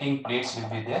 Deflecting plates will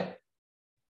be there.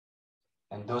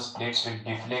 And those plates will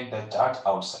deflect the charge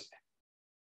outside.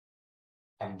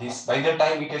 And this, by the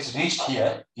time it has reached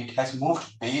here, it has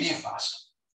moved very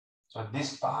fast. So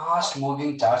this fast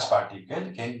moving charge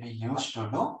particle can be used to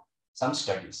do some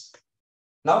studies.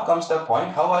 Now comes the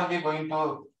point, how are we going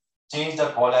to change the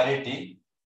polarity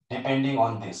depending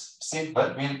on this?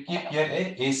 Simple, we'll keep here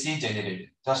a AC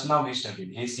generator. Just now we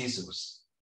studied AC source.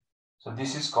 So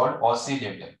this is called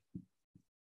oscillator.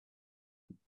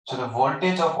 So the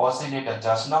voltage of oscillator,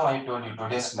 just now I told you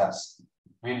today's class,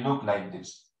 will look like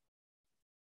this.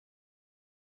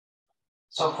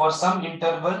 So for some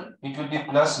interval, it will be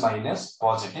plus minus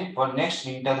positive. For next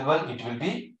interval, it will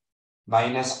be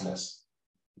minus plus.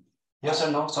 Yes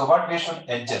or no? So what we should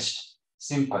adjust?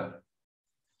 Simple.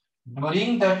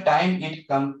 During the time it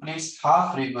completes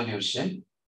half revolution,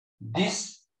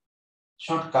 this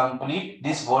should complete,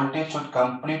 this voltage should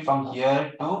complete from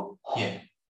here to here.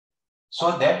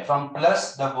 So that from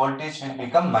plus, the voltage will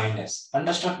become minus.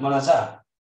 Understood, Manaja?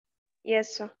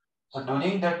 Yes, sir. So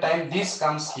during the time this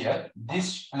comes here,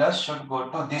 this plus should go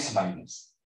to this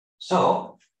minus.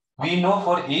 So we know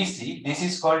for AC, this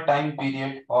is called time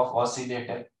period of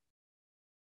oscillator.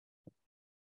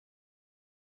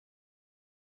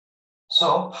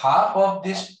 So half of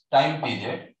this time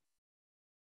period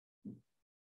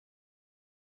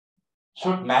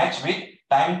should match with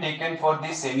time taken for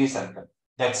the semicircle.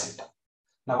 That's it.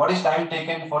 Now, what is time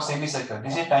taken for semicircle?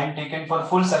 This is time taken for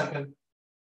full circle.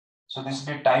 So this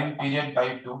will be time period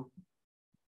by 2.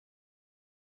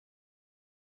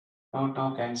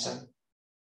 2 cancel.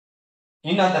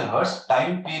 In other words,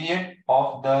 time period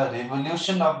of the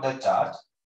revolution of the charge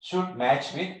should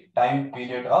match with time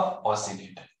period of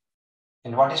oscillator.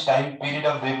 And what is time period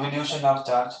of revolution of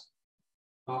charge?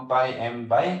 2 pi m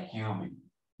by qb.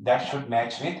 That should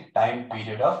match with time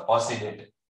period of oscillator.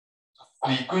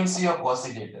 Frequency of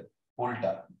oscillator,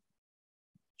 ulta,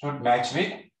 should match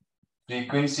with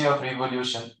frequency of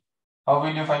revolution. How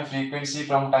will you find frequency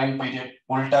from time period?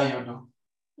 Ulta you do.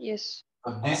 Yes.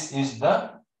 So this is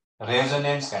the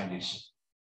resonance condition.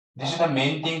 This is the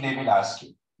main thing they will ask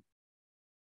you.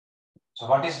 So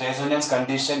what is resonance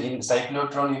condition in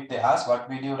cyclotron? If they ask, what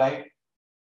will you write?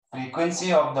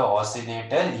 Frequency of the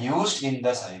oscillator used in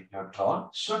the cyclotron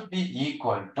should be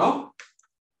equal to,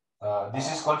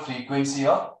 this is called frequency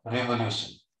of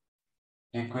revolution.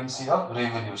 Frequency of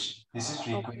revolution. This is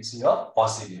frequency of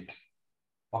oscillator.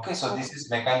 Okay, so this is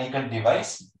mechanical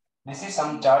device. This is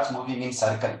some charge moving in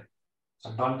circle.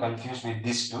 So don't confuse with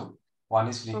these two. One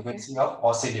is frequency of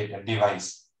oscillator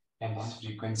device, and this is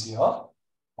frequency of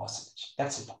oscillation.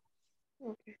 That's it.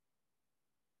 Okay.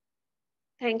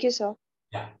 Thank you, sir.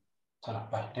 Yeah. So,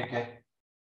 bye. Take care.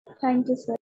 Thank you,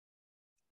 sir.